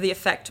aware of the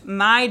effect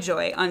my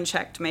joy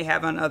unchecked may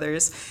have on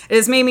others. It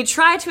has made me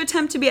try to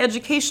attempt to be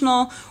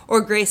educational or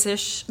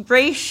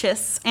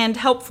gracious and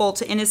helpful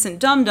to innocent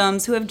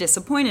dum-dums who have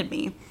disappointed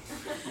me.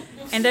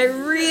 And I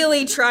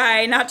really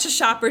try not to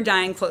shop or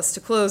dine close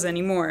to close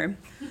anymore.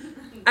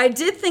 I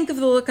did think of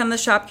the look on the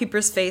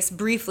shopkeeper's face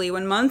briefly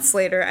when months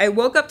later I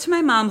woke up to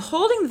my mom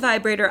holding the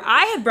vibrator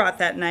I had brought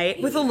that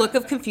night with a look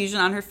of confusion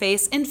on her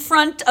face in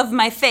front of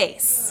my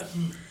face.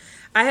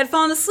 I had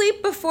fallen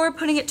asleep before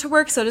putting it to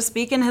work, so to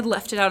speak, and had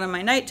left it out on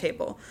my night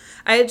table.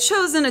 I had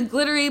chosen a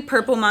glittery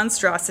purple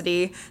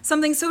monstrosity,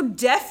 something so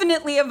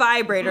definitely a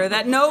vibrator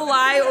that no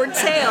lie or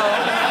tale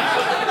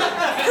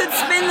could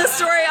spin the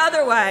story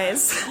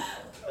otherwise.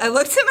 I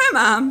looked at my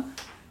mom,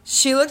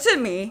 she looked at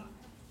me,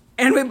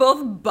 and we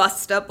both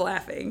bust up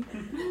laughing.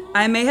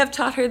 I may have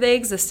taught her they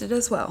existed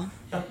as well.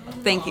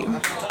 Thank you.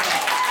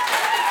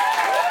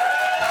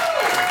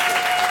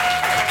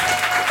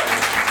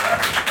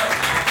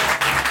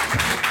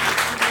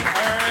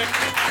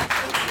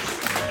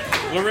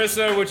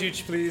 Larissa, would you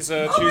please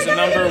choose a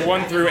number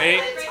 1 through 8?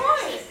 Is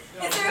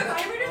there a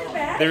vibrator in the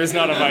bag? There is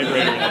not a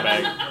vibrator in the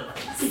bag.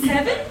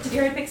 7? Did you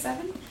already pick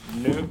 7?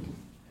 No.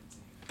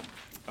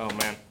 Oh,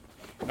 man.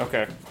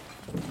 Okay.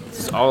 This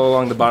is all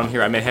along the bottom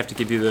here. I may have to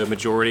give you the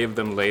majority of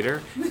them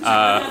later.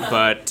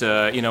 But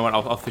you know what?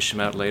 I'll fish them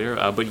out later.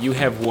 But you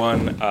have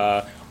won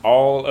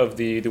all of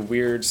the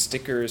weird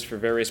stickers for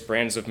various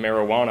brands of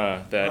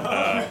marijuana that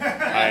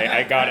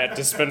I got at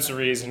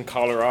dispensaries in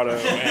Colorado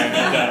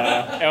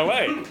and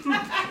L.A.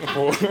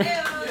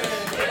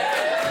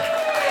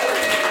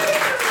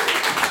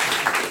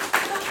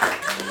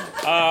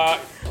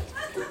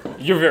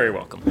 You're very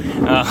welcome.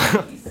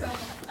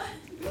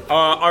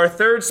 Our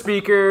third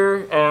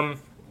speaker.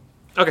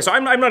 Okay, so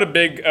I'm not a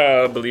big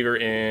believer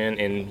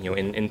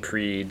in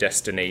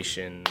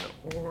predestination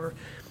or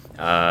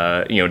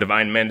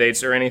divine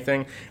mandates or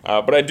anything,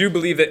 but I do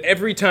believe that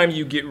every time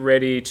you get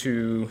ready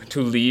to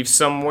leave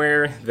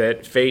somewhere,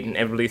 that fate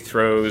inevitably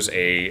throws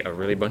a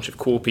really bunch of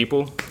cool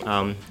people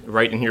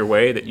right in your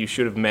way that you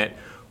should have met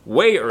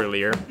way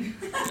earlier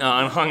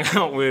and hung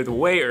out with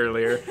way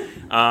earlier.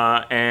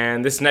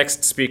 And this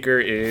next speaker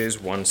is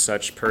one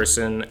such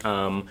person.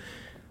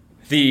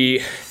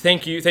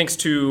 Thanks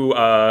to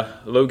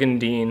Logan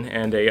Dean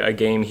and a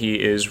game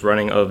he is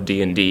running of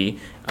D&D,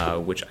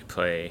 which I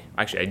play.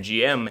 Actually, I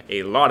GM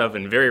a lot of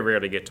and very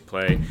rarely get to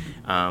play.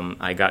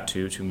 I got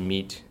to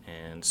meet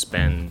and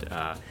spend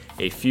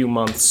a few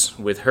months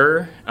with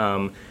her.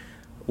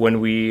 When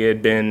we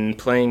had been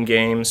playing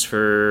games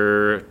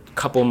for a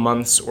couple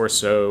months or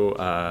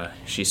so,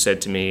 she said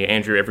to me,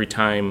 "Andrew, every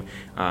time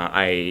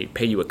I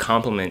pay you a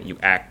compliment, you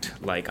act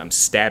like I'm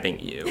stabbing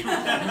you."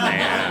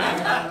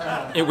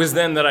 And it was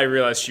then that I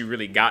realized she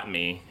really got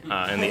me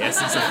in the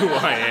essence of who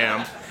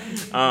I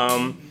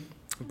am.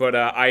 But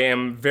I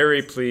am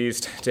very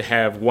pleased to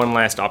have one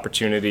last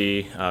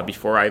opportunity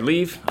before I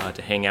leave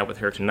to hang out with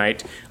her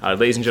tonight.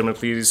 Ladies and gentlemen,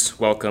 please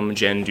welcome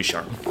Jen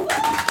Ducharme.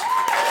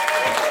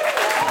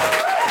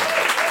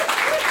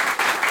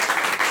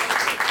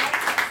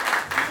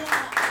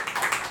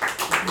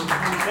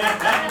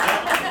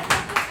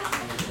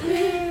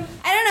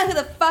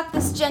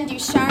 This Jen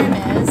Ducharme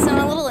is. I'm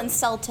a little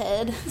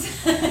insulted.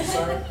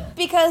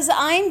 Because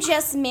I'm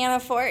Jess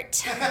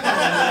Manafort.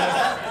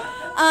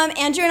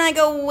 Andrew and I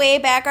go way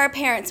back. Our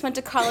parents went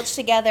to college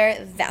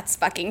together. That's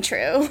fucking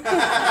true.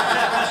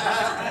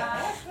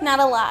 Not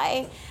a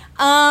lie.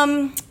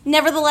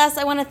 Nevertheless,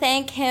 I want to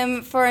thank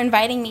him for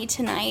inviting me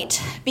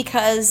tonight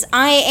because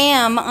I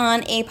am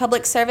on a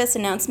public service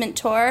announcement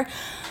tour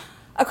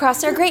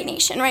across our great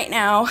nation right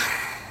now.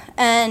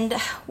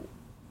 And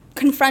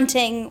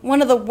confronting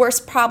one of the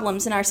worst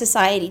problems in our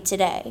society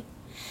today.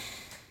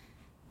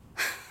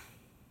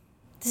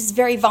 This is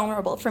very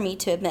vulnerable for me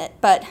to admit,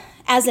 but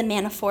as a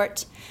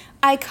Manafort,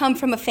 I come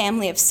from a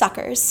family of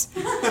suckers.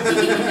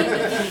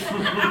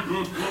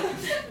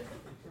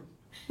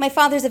 My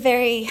father's a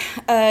very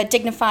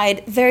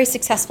dignified, very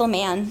successful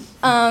man.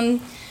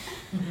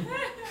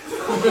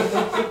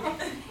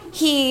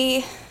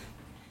 He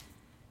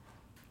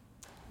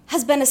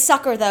has been a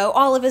sucker, though,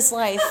 all of his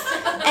life,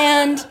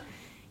 and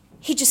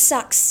he just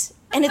sucks,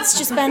 and it's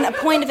just been a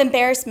point of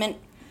embarrassment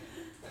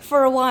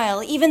for a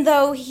while, even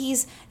though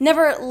he's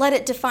never let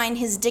it define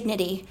his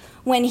dignity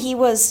when he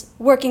was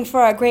working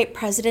for our great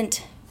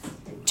president,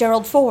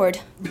 Gerald Ford,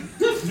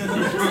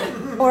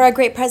 or our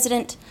great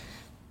president,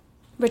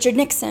 Richard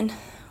Nixon,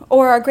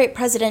 or our great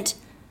president,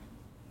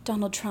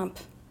 Donald Trump.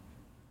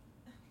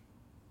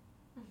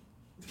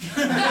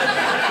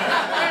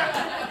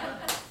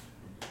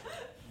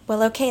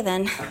 Well, okay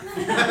then.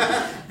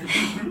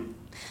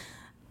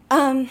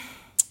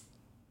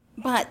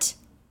 But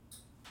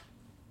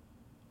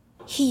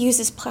he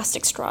uses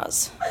plastic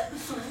straws. I'm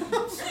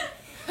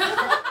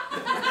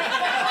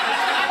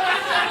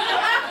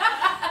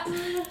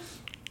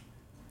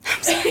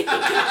sorry.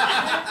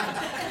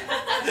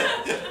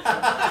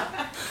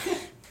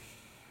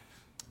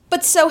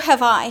 But so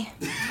have I.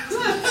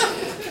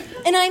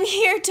 And I'm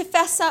here to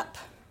fess up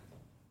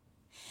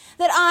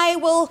that I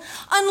will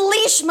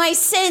unleash my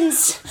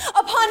sins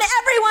upon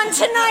everyone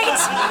tonight.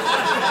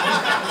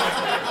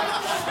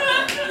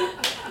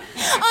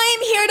 I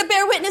am here to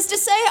bear witness to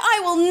say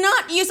I will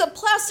not use a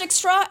plastic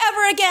straw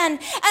ever again, and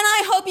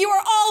I hope you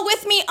are all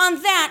with me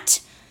on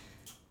that.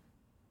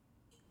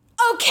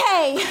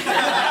 Okay.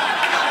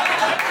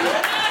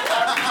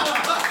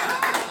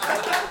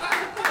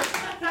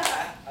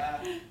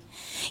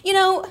 You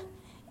know,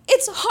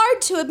 it's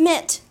hard to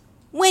admit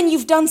when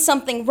you've done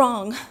something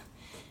wrong.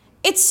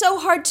 It's so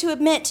hard to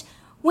admit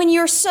when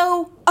you're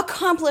so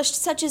accomplished,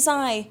 such as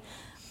I.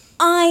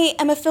 I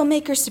am a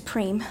filmmaker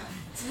supreme.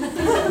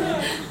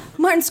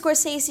 Martin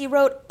Scorsese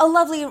wrote a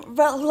lovely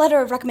letter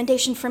of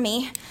recommendation for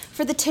me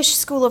for the Tisch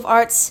School of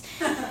Arts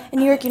in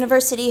New York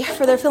University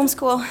for their film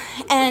school,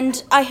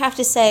 and I have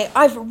to say,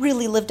 I've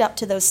really lived up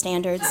to those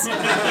standards.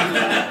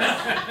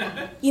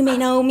 You may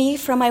know me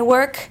from my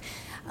work.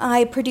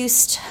 I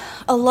produced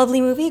a lovely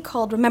movie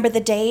called Remember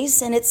the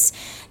Days, and it's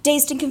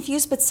dazed and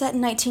confused but set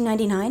in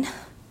 1999.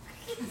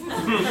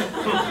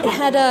 It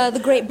had the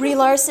great Brie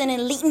Larson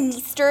and Leighton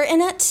Meester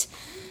in it.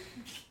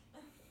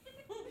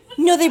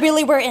 No, they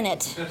really were in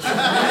it.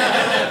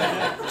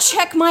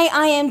 Check my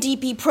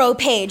IMDb Pro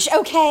page,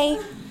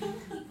 okay?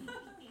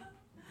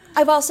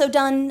 I've also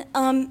done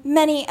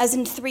many, as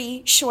in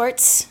 3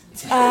 shorts,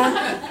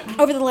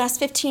 over the last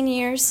 15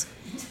 years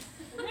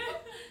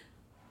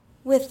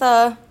with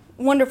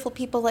wonderful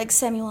people like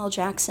Samuel L.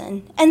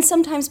 Jackson. And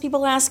sometimes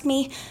people ask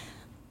me,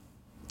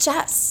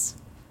 Jess,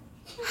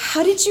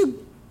 how did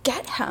you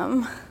get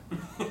him?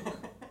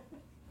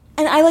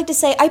 And I like to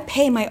say I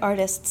pay my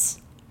artists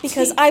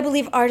because I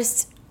believe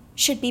artists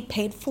should be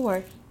paid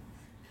for.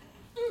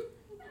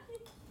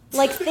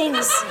 Like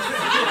things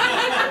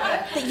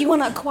that you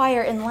want to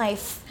acquire in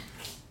life,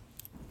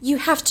 you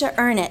have to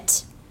earn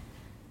it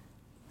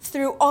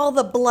through all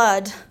the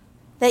blood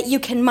that you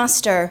can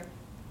muster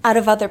out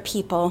of other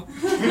people.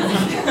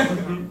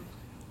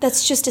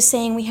 That's just a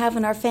saying we have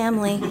in our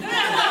family.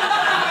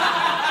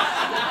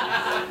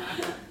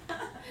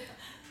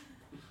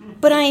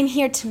 But I am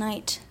here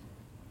tonight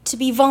to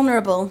be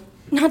vulnerable,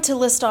 not to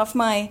list off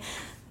my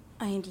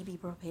IMDb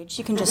Pro page.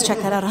 You can just check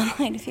that out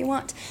online if you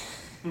want.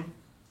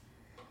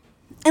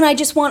 And I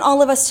just want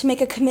all of us to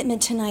make a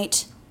commitment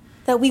tonight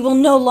that we will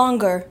no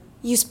longer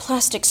use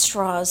plastic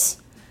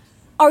straws.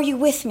 Are you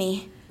with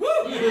me?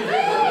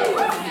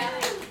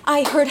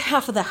 I heard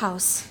half of the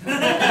house.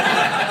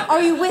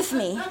 Are you with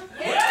me?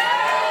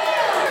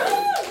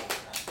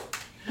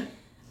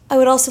 I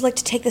would also like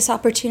to take this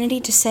opportunity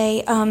to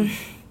say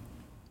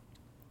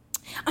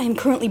I am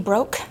currently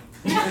broke.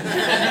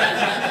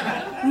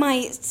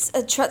 My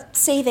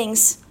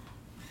savings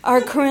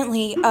are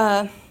currently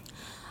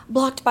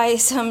blocked by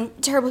some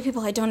terrible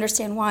people. I don't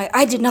understand why.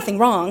 I did nothing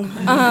wrong.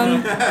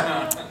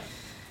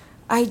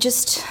 I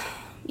just,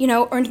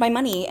 earned my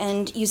money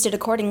and used it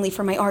accordingly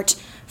for my art,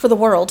 for the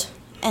world.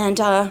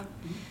 And I'm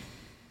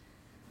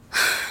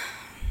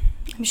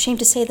ashamed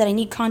to say that I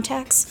need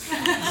contacts.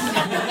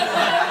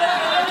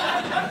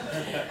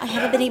 I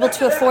haven't been able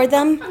to afford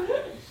them.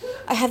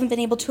 I haven't been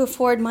able to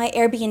afford my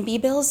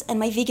Airbnb bills and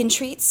my vegan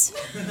treats.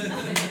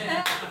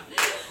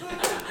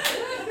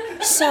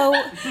 So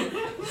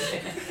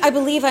I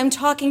believe I'm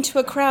talking to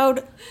a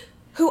crowd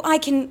who I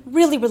can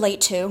really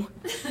relate to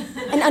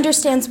and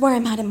understands where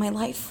I'm at in my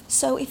life.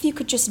 So if you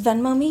could just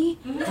Venmo me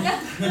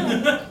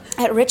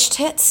at Rich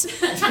Tits.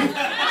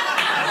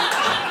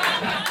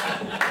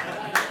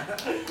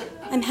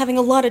 I'm having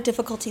a lot of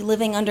difficulty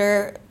living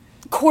under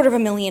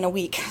 $250,000 a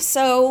week,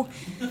 so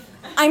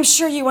I'm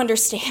sure you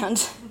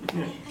understand.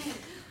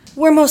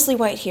 We're mostly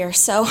white here,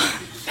 so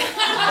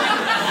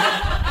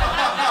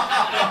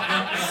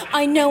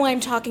I know I'm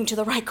talking to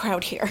the right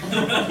crowd here.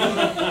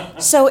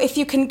 So if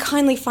you can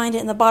kindly find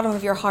it in the bottom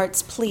of your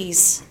hearts,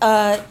 please,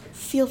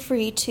 feel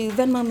free to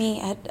Venmo me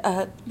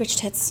at Rich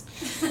Tits.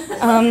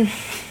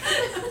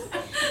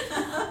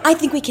 I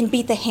think we can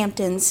beat the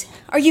Hamptons.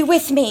 Are you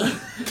with me?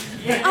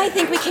 I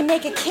think we can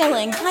make a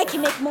killing. I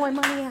can make more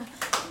money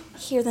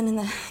here than in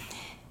the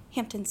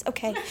Hamptons.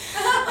 Okay.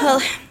 Well,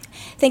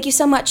 thank you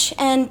so much,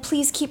 and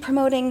please keep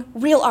promoting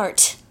real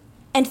art.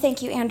 And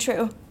thank you,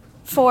 Andrew,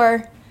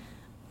 for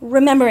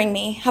remembering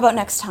me. How about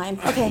next time?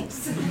 Okay.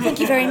 Thank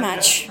you very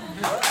much. All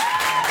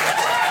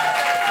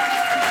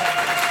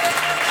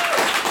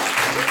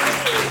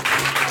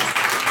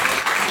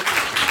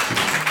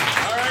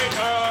right,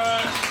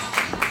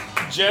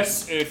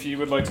 Jess, if you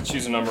would like to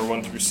choose a number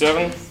 1 through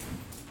 7.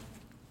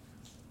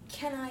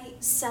 Can I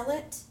sell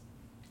it?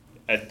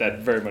 That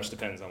very much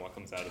depends on what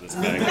comes out of this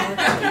bag.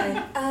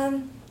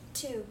 Okay.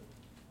 2.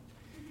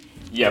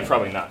 Yeah,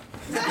 probably not.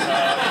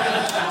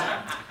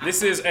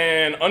 This is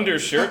an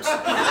undershirt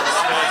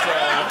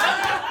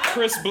that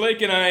Chris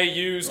Blake and I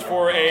used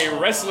for a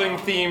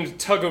wrestling-themed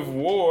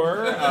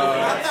tug-of-war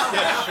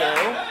sketch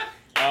show,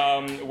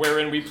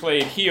 wherein we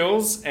played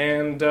heels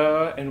and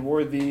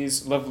wore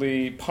these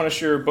lovely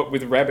Punisher but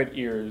with rabbit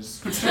ears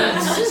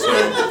shirts.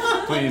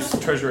 So please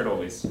treasure it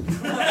always.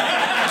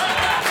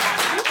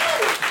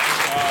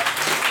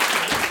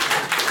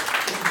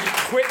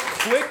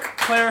 Quick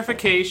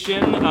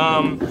clarification.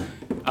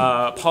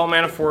 Paul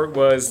Manafort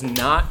was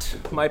not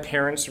my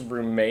parents'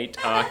 roommate.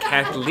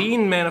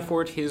 Kathleen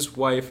Manafort, his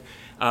wife,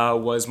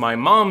 was my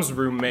mom's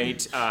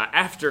roommate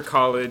after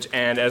college,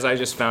 and as I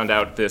just found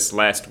out this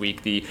last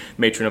week, the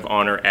matron of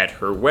honor at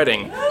her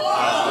wedding.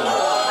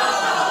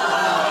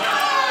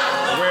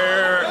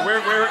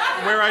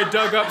 Where I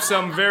dug up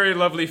some very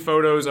lovely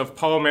photos of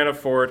Paul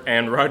Manafort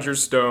and Roger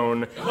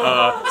Stone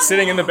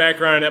sitting in the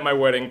background at my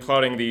wedding,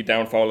 plotting the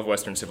downfall of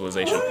Western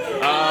civilization.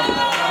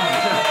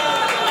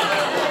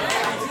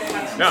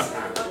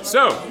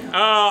 So,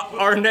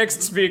 our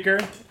next speaker,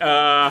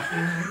 our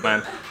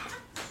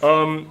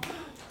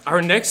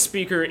next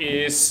speaker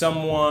is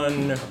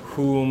someone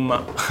whom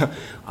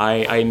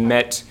I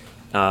met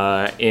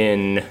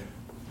in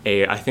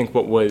I think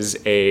what was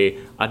a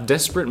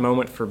desperate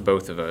moment for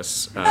both of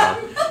us,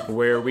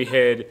 where we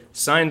had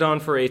signed on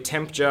for a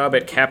temp job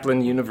at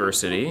Kaplan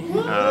University,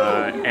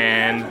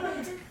 and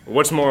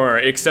what's more,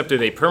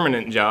 accepted a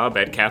permanent job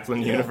at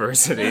Kaplan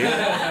University.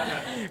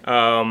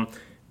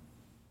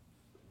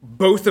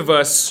 Both of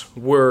us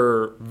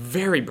were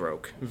very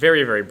broke,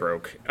 very, very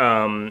broke.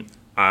 And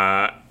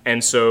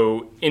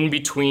so in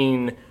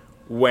between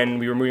when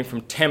we were moving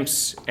from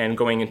temps and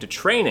going into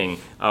training,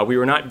 we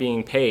were not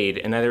being paid,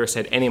 and neither of us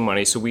had any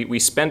money, so we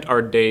spent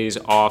our days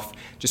off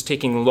just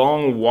taking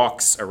long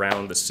walks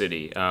around the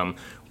city.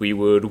 We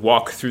would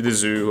walk through the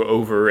zoo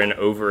over and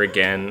over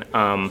again.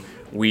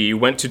 We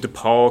went to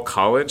DePaul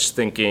College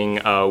thinking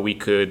we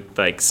could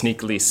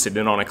sneakily sit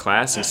in on a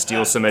class and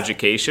steal some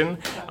education.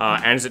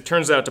 And as it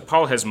turns out,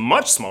 DePaul has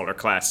much smaller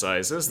class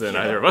sizes than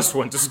either of us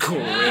went to school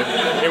with.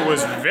 It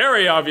was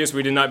very obvious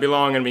we did not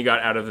belong, and we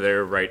got out of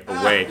there right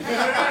away.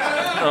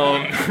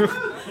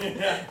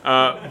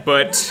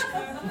 But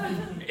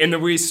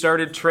we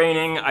started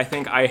training, I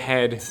think I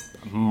had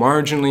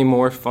marginally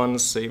more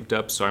funds saved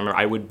up, so I remember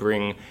I would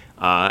bring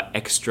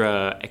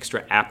extra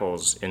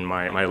apples in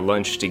my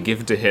lunch to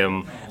give to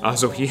him,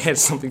 so he had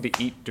something to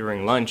eat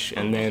during lunch,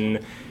 and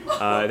then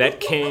that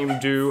came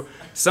due.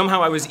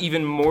 Somehow I was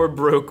even more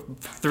broke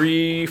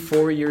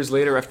 3-4 years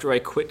later after I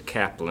quit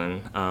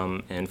Kaplan,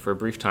 and for a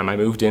brief time I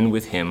moved in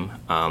with him,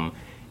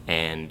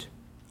 and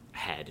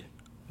had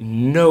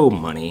no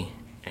money,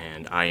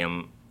 and I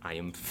am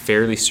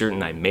fairly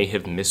certain I may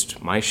have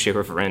missed my share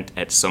of rent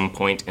at some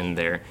point in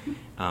there,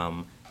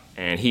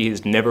 and he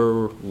has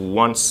never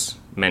once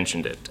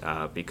mentioned it,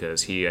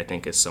 because he, I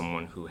think, is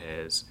someone who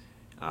has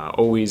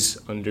always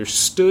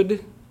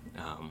understood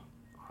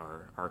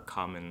our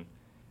common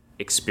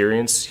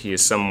experience. He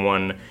is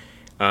someone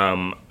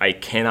I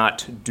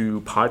cannot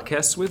do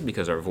podcasts with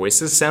because our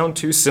voices sound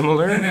too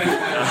similar.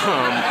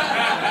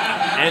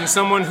 And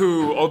someone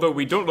who, although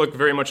we don't look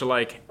very much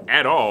alike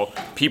at all,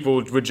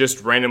 people would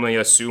just randomly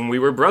assume we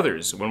were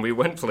brothers when we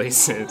went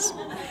places.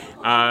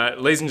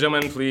 Ladies and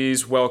gentlemen,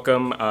 please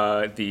welcome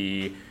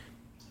the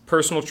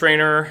personal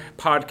trainer,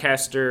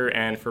 podcaster,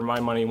 and for my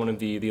money, one of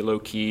the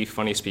low-key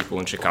funniest people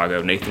in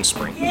Chicago, Nathan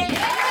Spring.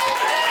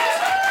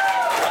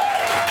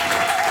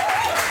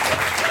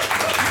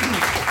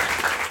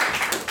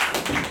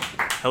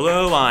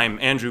 Hello, I'm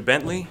Andrew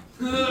Bentley.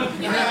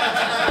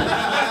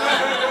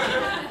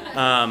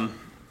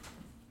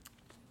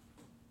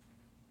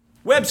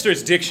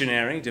 Webster's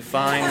Dictionary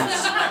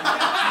defines...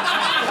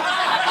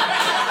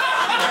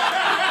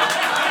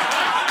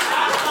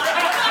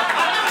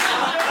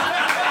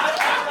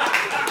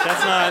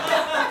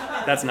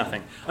 That's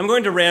nothing. I'm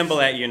going to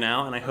ramble at you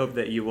now, and I hope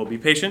that you will be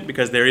patient,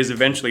 because there is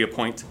eventually a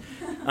point.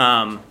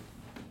 One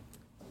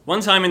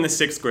time in the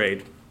 6th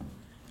grade,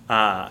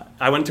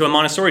 I went to a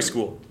Montessori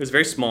school. It was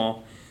very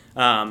small,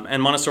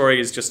 and Montessori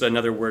is just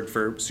another word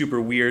for super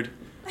weird.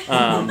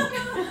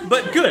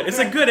 But good. It's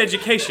a good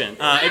education.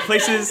 It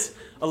places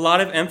a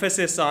lot of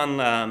emphasis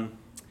on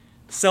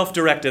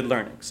self-directed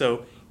learning.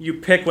 So you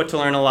pick what to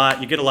learn a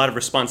lot. You get a lot of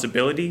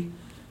responsibility.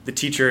 The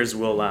teachers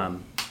will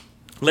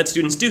let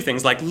students do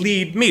things like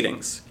lead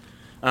meetings.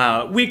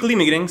 Weekly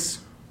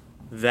meetings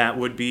that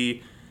would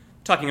be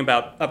talking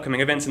about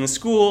upcoming events in the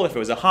school, if it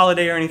was a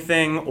holiday or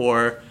anything,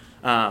 or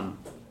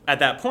at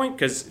that point,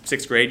 because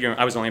 6th grade,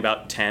 I was only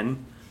about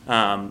 10,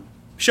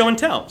 show and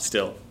tell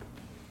still.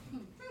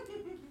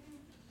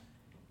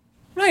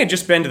 And I had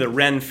just been to the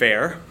Ren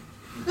Fair,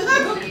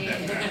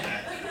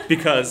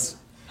 because,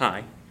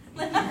 hi.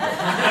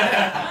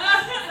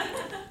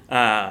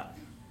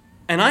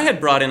 And I had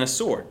brought in a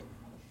sword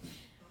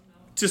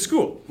to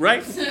school,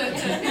 right?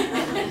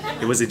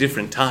 It was a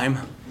different time.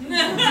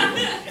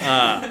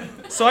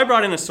 So I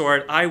brought in a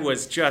sword. I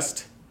was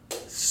just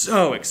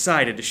so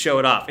excited to show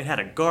it off. It had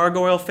a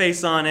gargoyle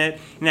face on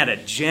it, and had a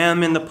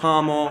gem in the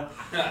pommel.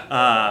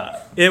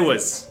 It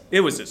was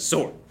a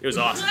sword. It was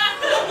awesome.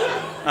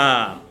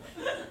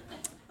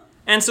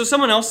 And so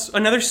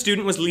another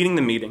student was leading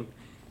the meeting,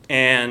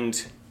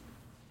 and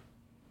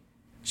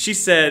she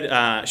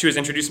said, she was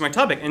introducing my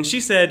topic, and she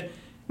said,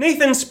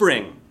 Nathan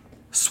Spring,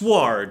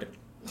 sward.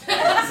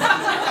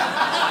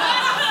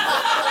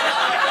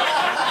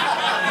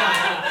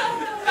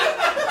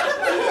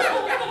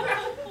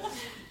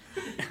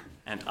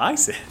 And I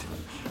said,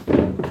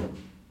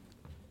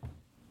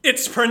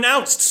 it's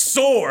pronounced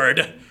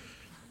sword.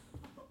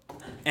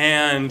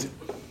 And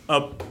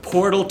a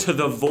portal to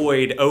the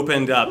void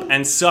opened up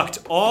and sucked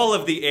all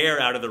of the air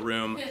out of the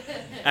room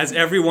as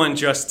everyone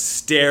just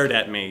stared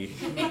at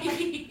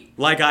me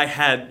like I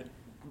had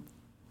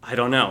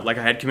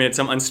committed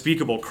some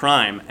unspeakable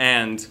crime.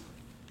 And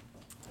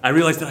I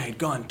realized that I had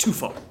gone too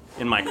far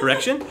in my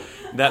correction,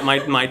 that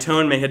my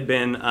tone may have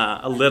been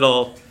a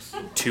little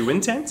too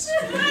intense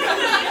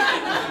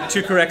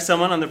to correct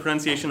someone on the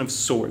pronunciation of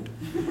sword.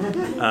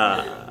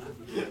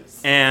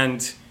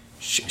 And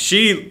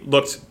she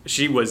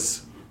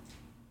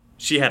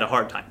had a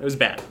hard time. It was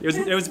bad.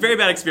 It was a very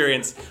bad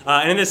experience,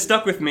 and it has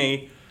stuck with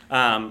me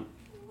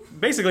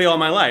basically all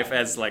my life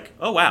as like,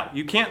 oh wow,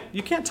 you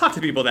can't talk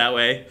to people that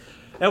way.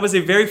 That was a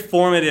very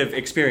formative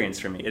experience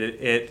for me.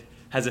 It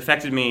has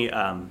affected me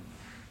in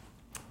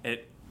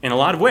a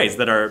lot of ways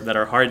that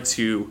are hard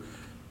to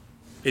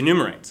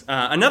enumerate.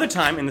 Another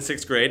time in the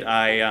 6th grade,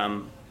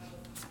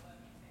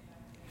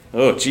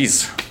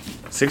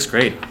 sixth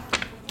grade.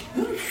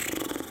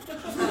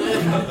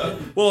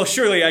 Well,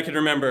 surely I could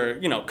remember,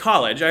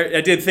 college.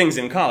 I did things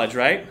in college,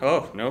 right?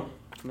 Oh, no.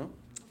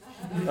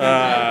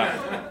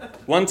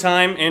 One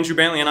time, Andrew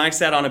Bentley and I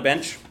sat on a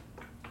bench.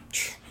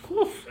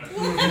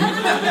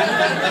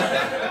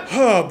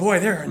 Oh, boy,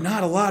 there are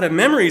not a lot of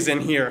memories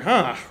in here,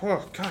 huh?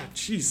 Oh, God,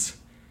 jeez.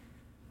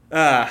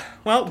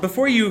 Well,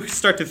 before you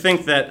start to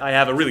think that I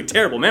have a really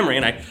terrible memory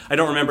and I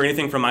don't remember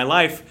anything from my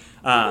life,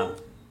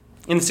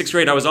 in the 6th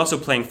grade, I was also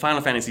playing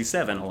Final Fantasy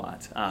VII a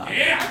lot.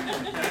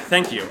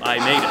 Thank you, I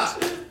made it.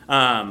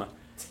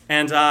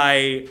 And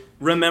I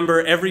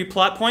remember every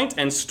plot point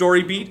and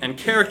story beat and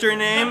character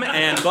name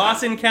and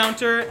boss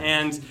encounter,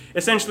 and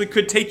essentially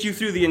could take you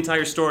through the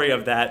entire story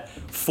of that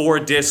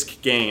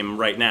 4-disc game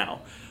right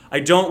now. I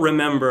don't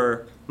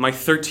remember my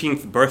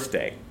 13th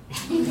birthday.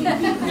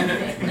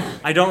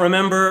 I don't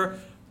remember,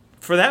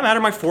 for that matter,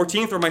 my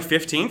 14th or my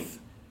 15th.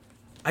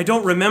 I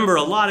don't remember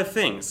a lot of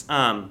things.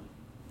 And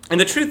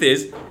the truth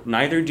is,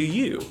 neither do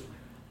you.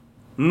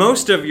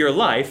 Most of your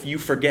life, you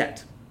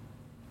forget.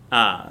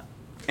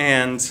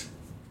 And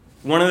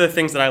one of the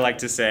things that I like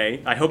to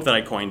say, I hope that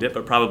I coined it,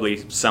 but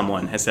probably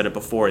someone has said it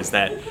before, is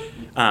that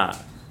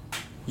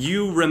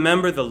you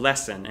remember the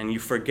lesson and you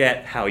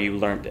forget how you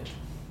learned it.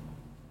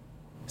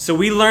 So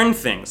we learn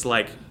things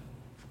like,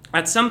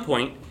 at some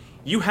point,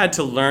 you had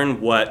to learn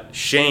what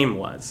shame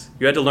was.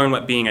 You had to learn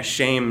what being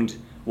ashamed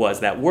was,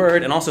 that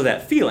word, and also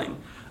that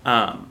feeling.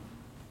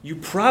 You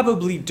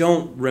probably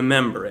don't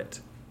remember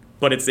it,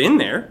 but it's in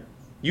there.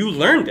 You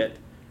learned it.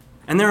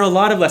 And there are a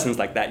lot of lessons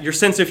like that. Your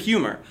sense of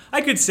humor. I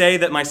could say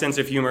that my sense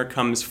of humor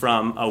comes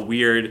from a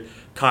weird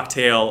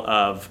cocktail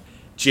of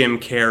Jim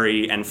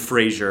Carrey and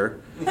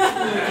Frasier.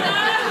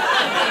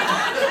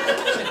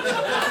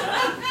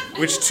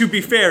 Which, to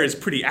be fair, is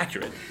pretty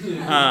accurate.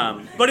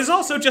 But is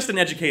also just an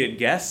educated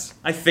guess.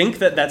 I think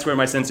that that's where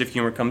my sense of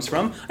humor comes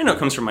from. I know it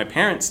comes from my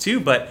parents, too,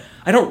 but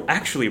I don't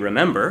actually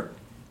remember.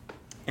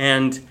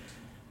 And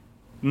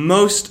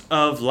most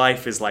of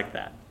life is like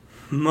that.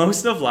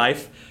 Most of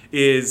life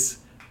is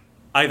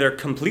either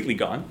completely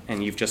gone,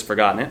 and you've just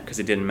forgotten it because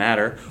it didn't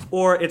matter,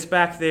 or it's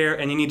back there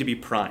and you need to be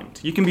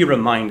primed. You can be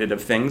reminded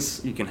of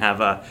things. You can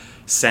have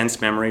sense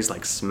memories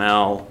like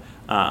smell.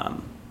 You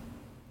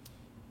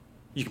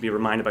can be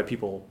reminded by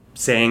people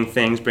saying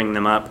things, bringing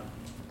them up.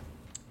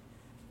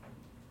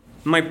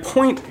 My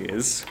point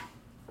is,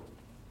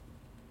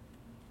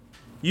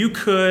 you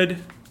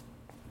could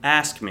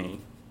ask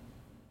me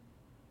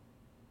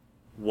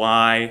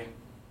why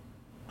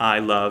I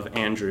love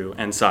Andrew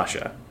and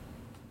Sasha,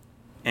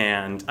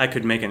 and I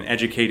could make an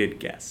educated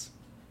guess.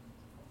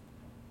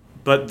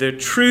 But the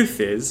truth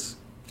is,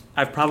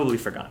 I've probably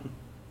forgotten.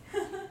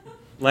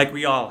 Like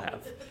we all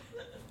have.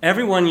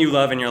 Everyone you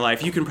love in your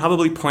life, you can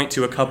probably point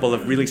to a couple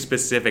of really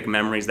specific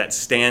memories that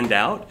stand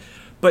out,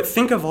 but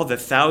think of all the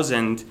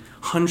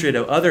 100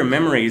 of other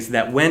memories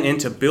that went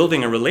into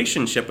building a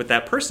relationship with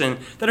that person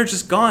that are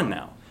just gone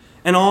now.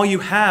 And all you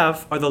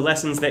have are the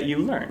lessons that you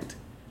learned.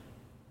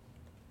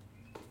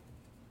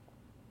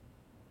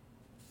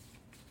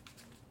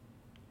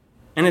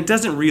 And it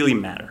doesn't really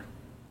matter.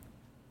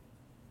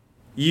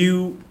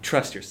 You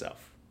trust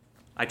yourself.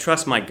 I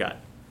trust my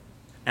gut.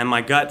 And my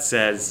gut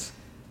says,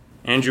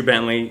 Andrew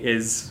Bentley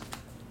is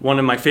one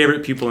of my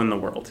favorite people in the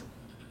world.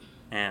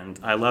 And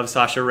I love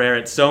Sasha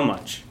Raret so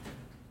much.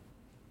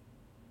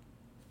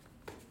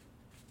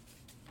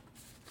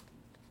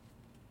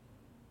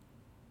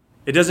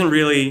 It doesn't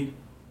really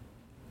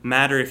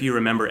matter if you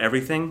remember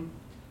everything,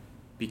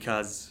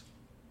 because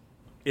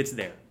it's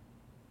there.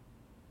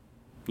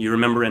 You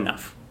remember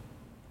enough.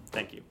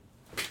 Thank you.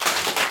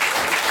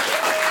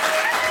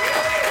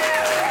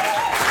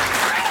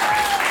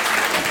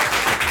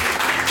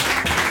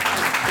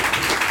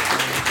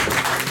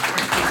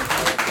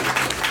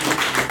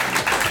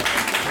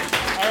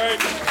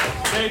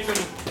 Nathan,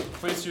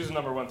 please choose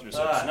number 1 through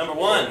 6. Number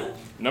 1.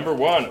 Number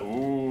 1.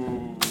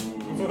 Ooh.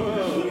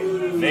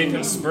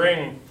 Nathan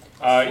Spring,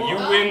 you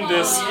win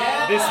this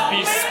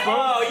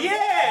bespoke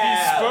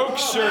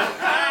shirt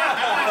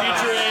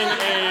featuring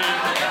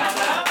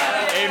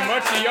a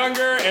much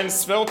younger and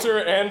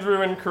svelter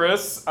Andrew and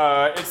Chris.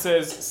 It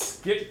says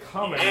skit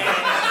coming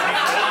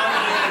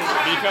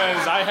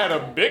because I had a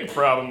big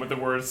problem with the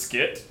word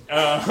skit.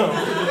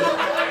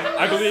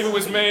 I believe it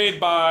was made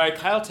by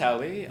Kyle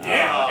Talley,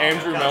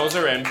 Andrew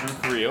Melzer, and Drew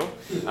Creel,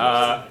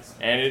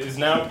 and it is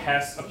now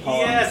passed upon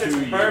to you. Yes, it's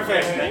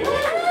perfect.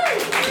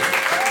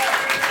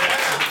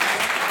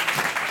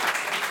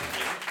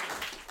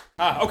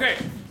 Okay,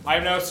 I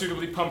am now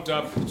suitably pumped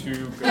up to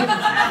go.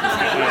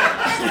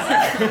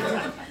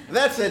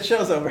 That's it,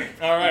 show's over.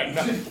 All right.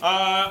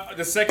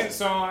 The second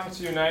song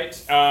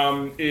tonight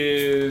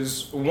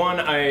is one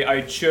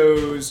I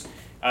chose.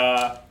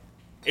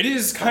 It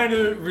is kind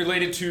of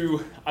related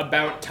to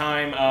About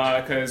Time,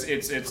 because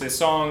it's a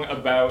song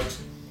about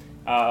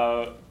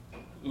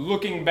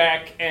looking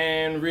back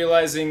and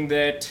realizing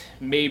that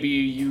maybe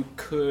you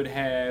could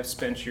have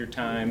spent your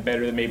time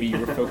better, that maybe you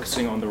were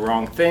focusing on the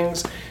wrong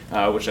things,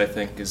 which I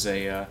think is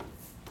an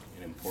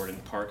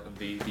important part of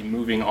the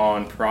moving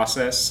on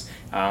process.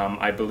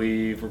 I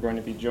believe we're going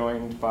to be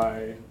joined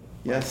by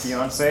my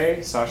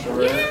fiancée, Sasha.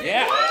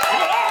 Yeah.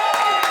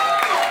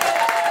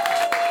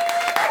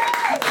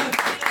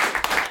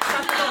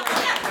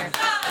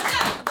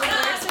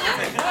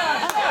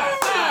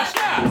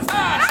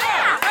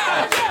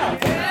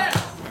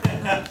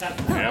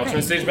 I'll turn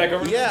the stage back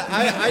over. Yeah,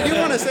 I do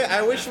want to say,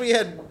 I wish we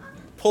had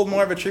pulled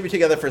more of a tribute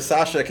together for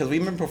Sasha, because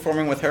we've been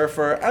performing with her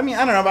for, I don't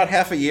know, about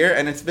half a year,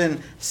 and it's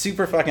been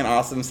super fucking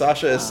awesome.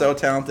 Sasha is so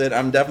talented.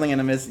 I'm definitely going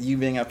to miss you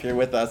being up here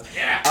with us.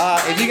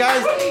 If you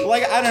guys,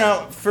 I don't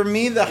know, for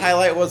me, the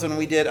highlight was when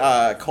we did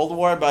Cold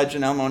War by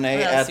Janelle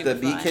Monáe at the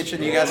Beat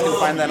Kitchen. You guys can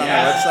find that on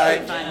our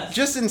website.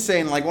 Just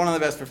insane, one of the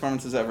best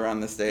performances ever on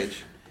the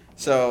stage.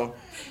 So,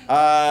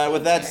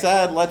 with that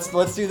said,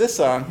 let's do this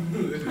song.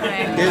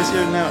 Here's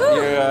your note,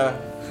 your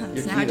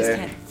key there.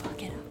 Kind of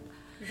fuck it up.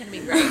 You're gonna be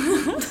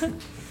great.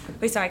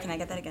 Wait, sorry, can I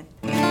get that again?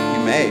 You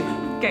may.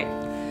 Great.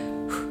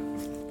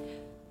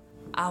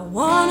 I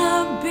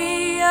wanna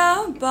be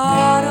a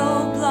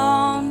bottle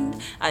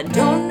blonde. I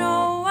don't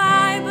know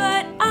why,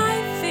 but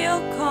I feel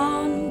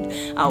conned.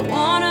 I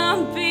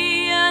wanna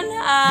be an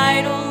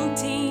idle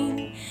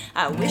teen.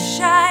 I wish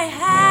I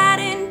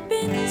hadn't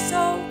been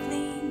so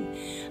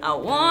clean. I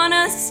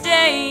wanna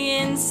stay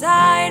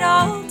inside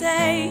all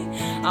day.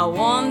 I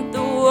want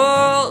the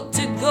world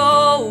to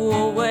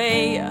go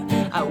away.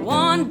 I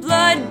want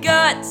blood,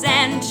 guts,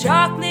 and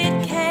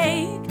chocolate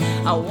cake.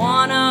 I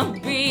wanna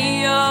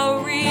be a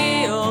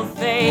real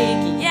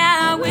fake.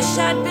 Yeah, I wish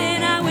I'd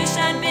been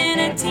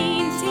a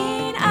teen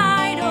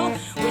idol.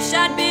 Wish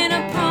I'd been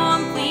a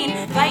prom queen,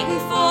 fighting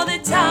for the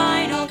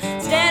title.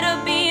 Instead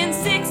of being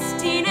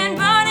 16 and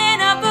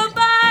burning up a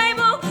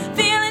Bible,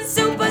 feeling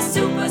super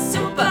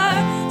suicidal.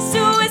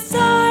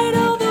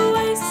 The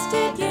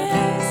wasted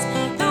years,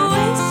 the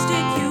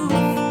wasted youth,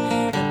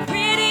 the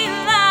pretty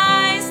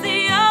lies,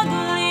 the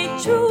ugly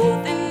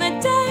truth. And the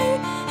day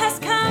has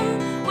come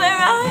where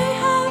I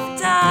have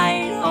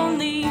died,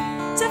 only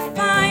to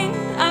find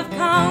I've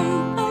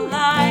come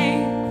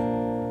alive.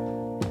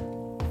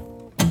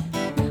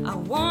 I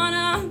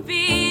wanna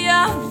be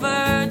a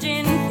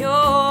virgin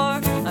pure,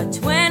 a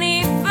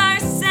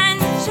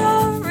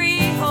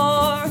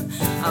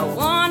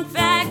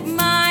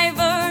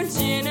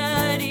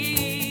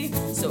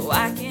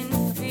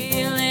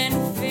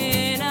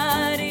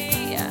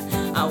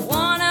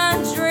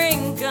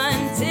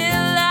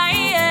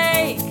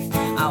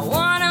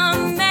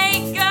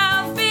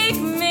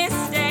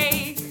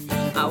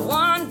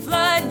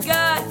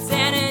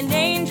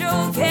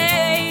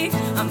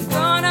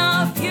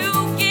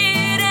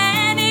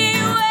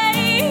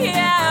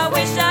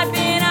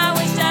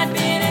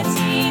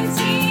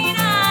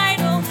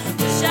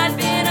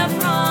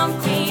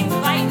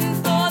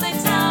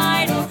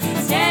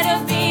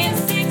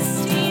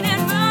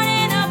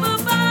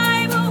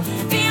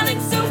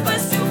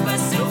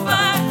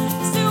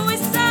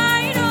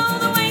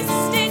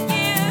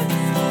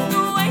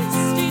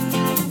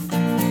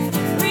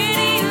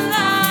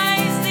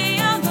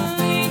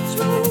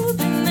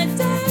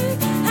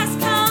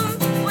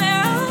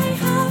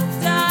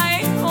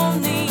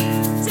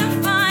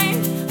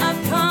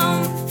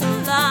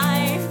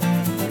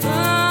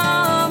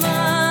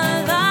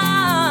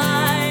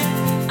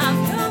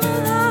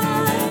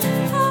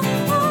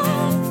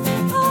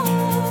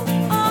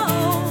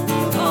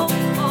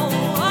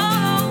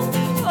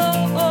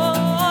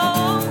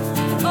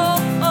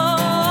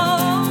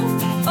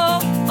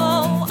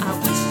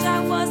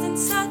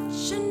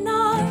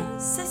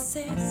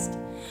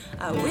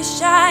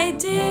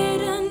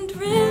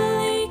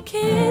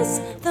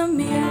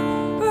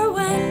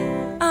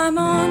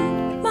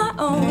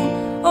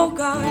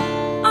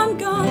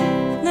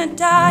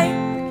die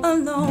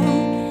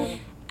alone.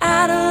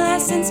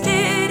 Adolescence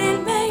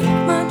didn't make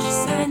much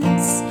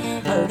sense.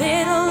 A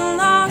little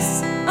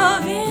loss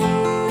of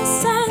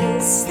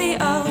innocence. The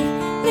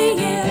early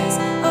years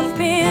of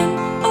being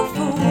a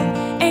fool.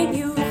 Ain't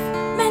you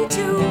meant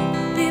to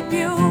be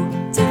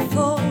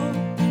beautiful?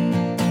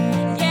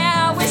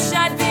 Yeah, I wish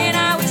I'd been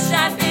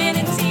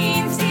a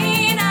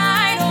teen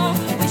idol.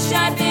 Wish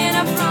I'd been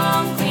a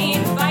prom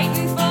queen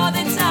fighting for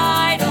the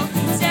title.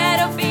 Instead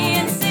of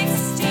being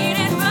 16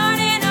 and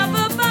running up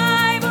a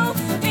Bible,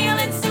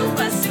 feeling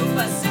super,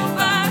 super,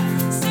 super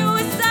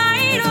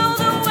suicidal.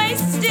 The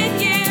wasted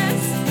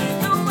years,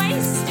 the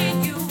wasted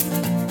youth,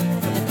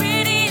 the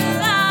pretty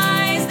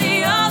lies, the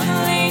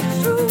ugly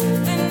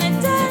truth, and the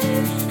day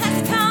has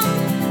come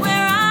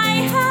where I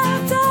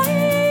have died.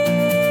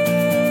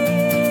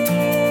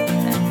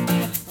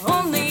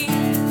 Only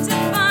to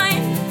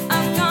find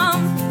I've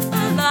come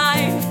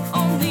alive.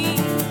 Only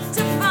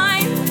to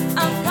find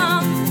I've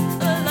come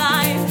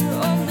alive.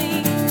 Only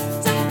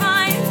to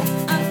find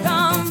I've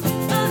come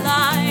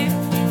alive.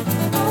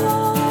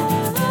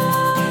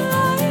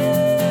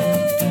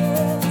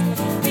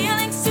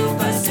 Feeling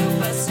super,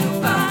 super,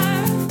 super.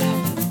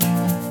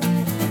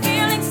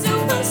 Feeling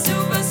super,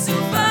 super,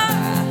 super.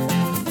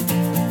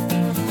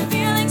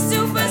 Feeling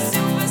super,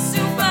 super,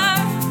 super.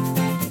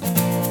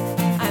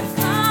 I've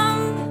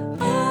come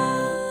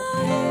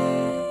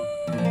alive.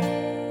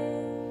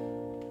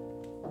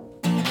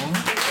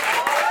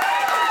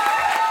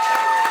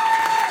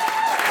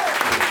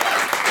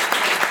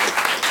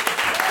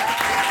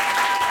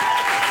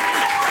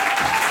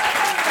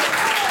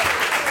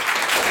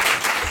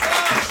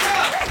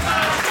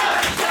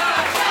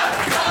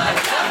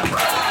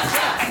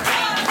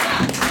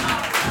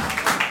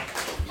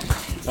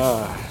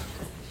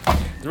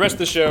 The rest of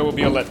the show will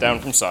be a letdown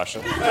from Sasha.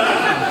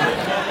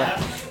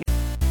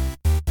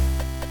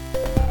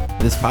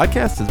 This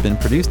podcast has been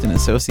produced in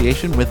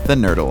association with the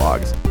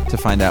Nerdologues. To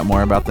find out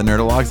more about the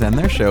Nerdologues and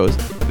their shows,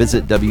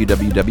 visit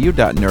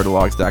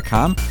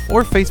www.nerdologues.com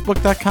or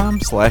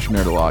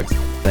facebook.com/nerdologues.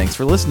 Thanks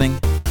for listening.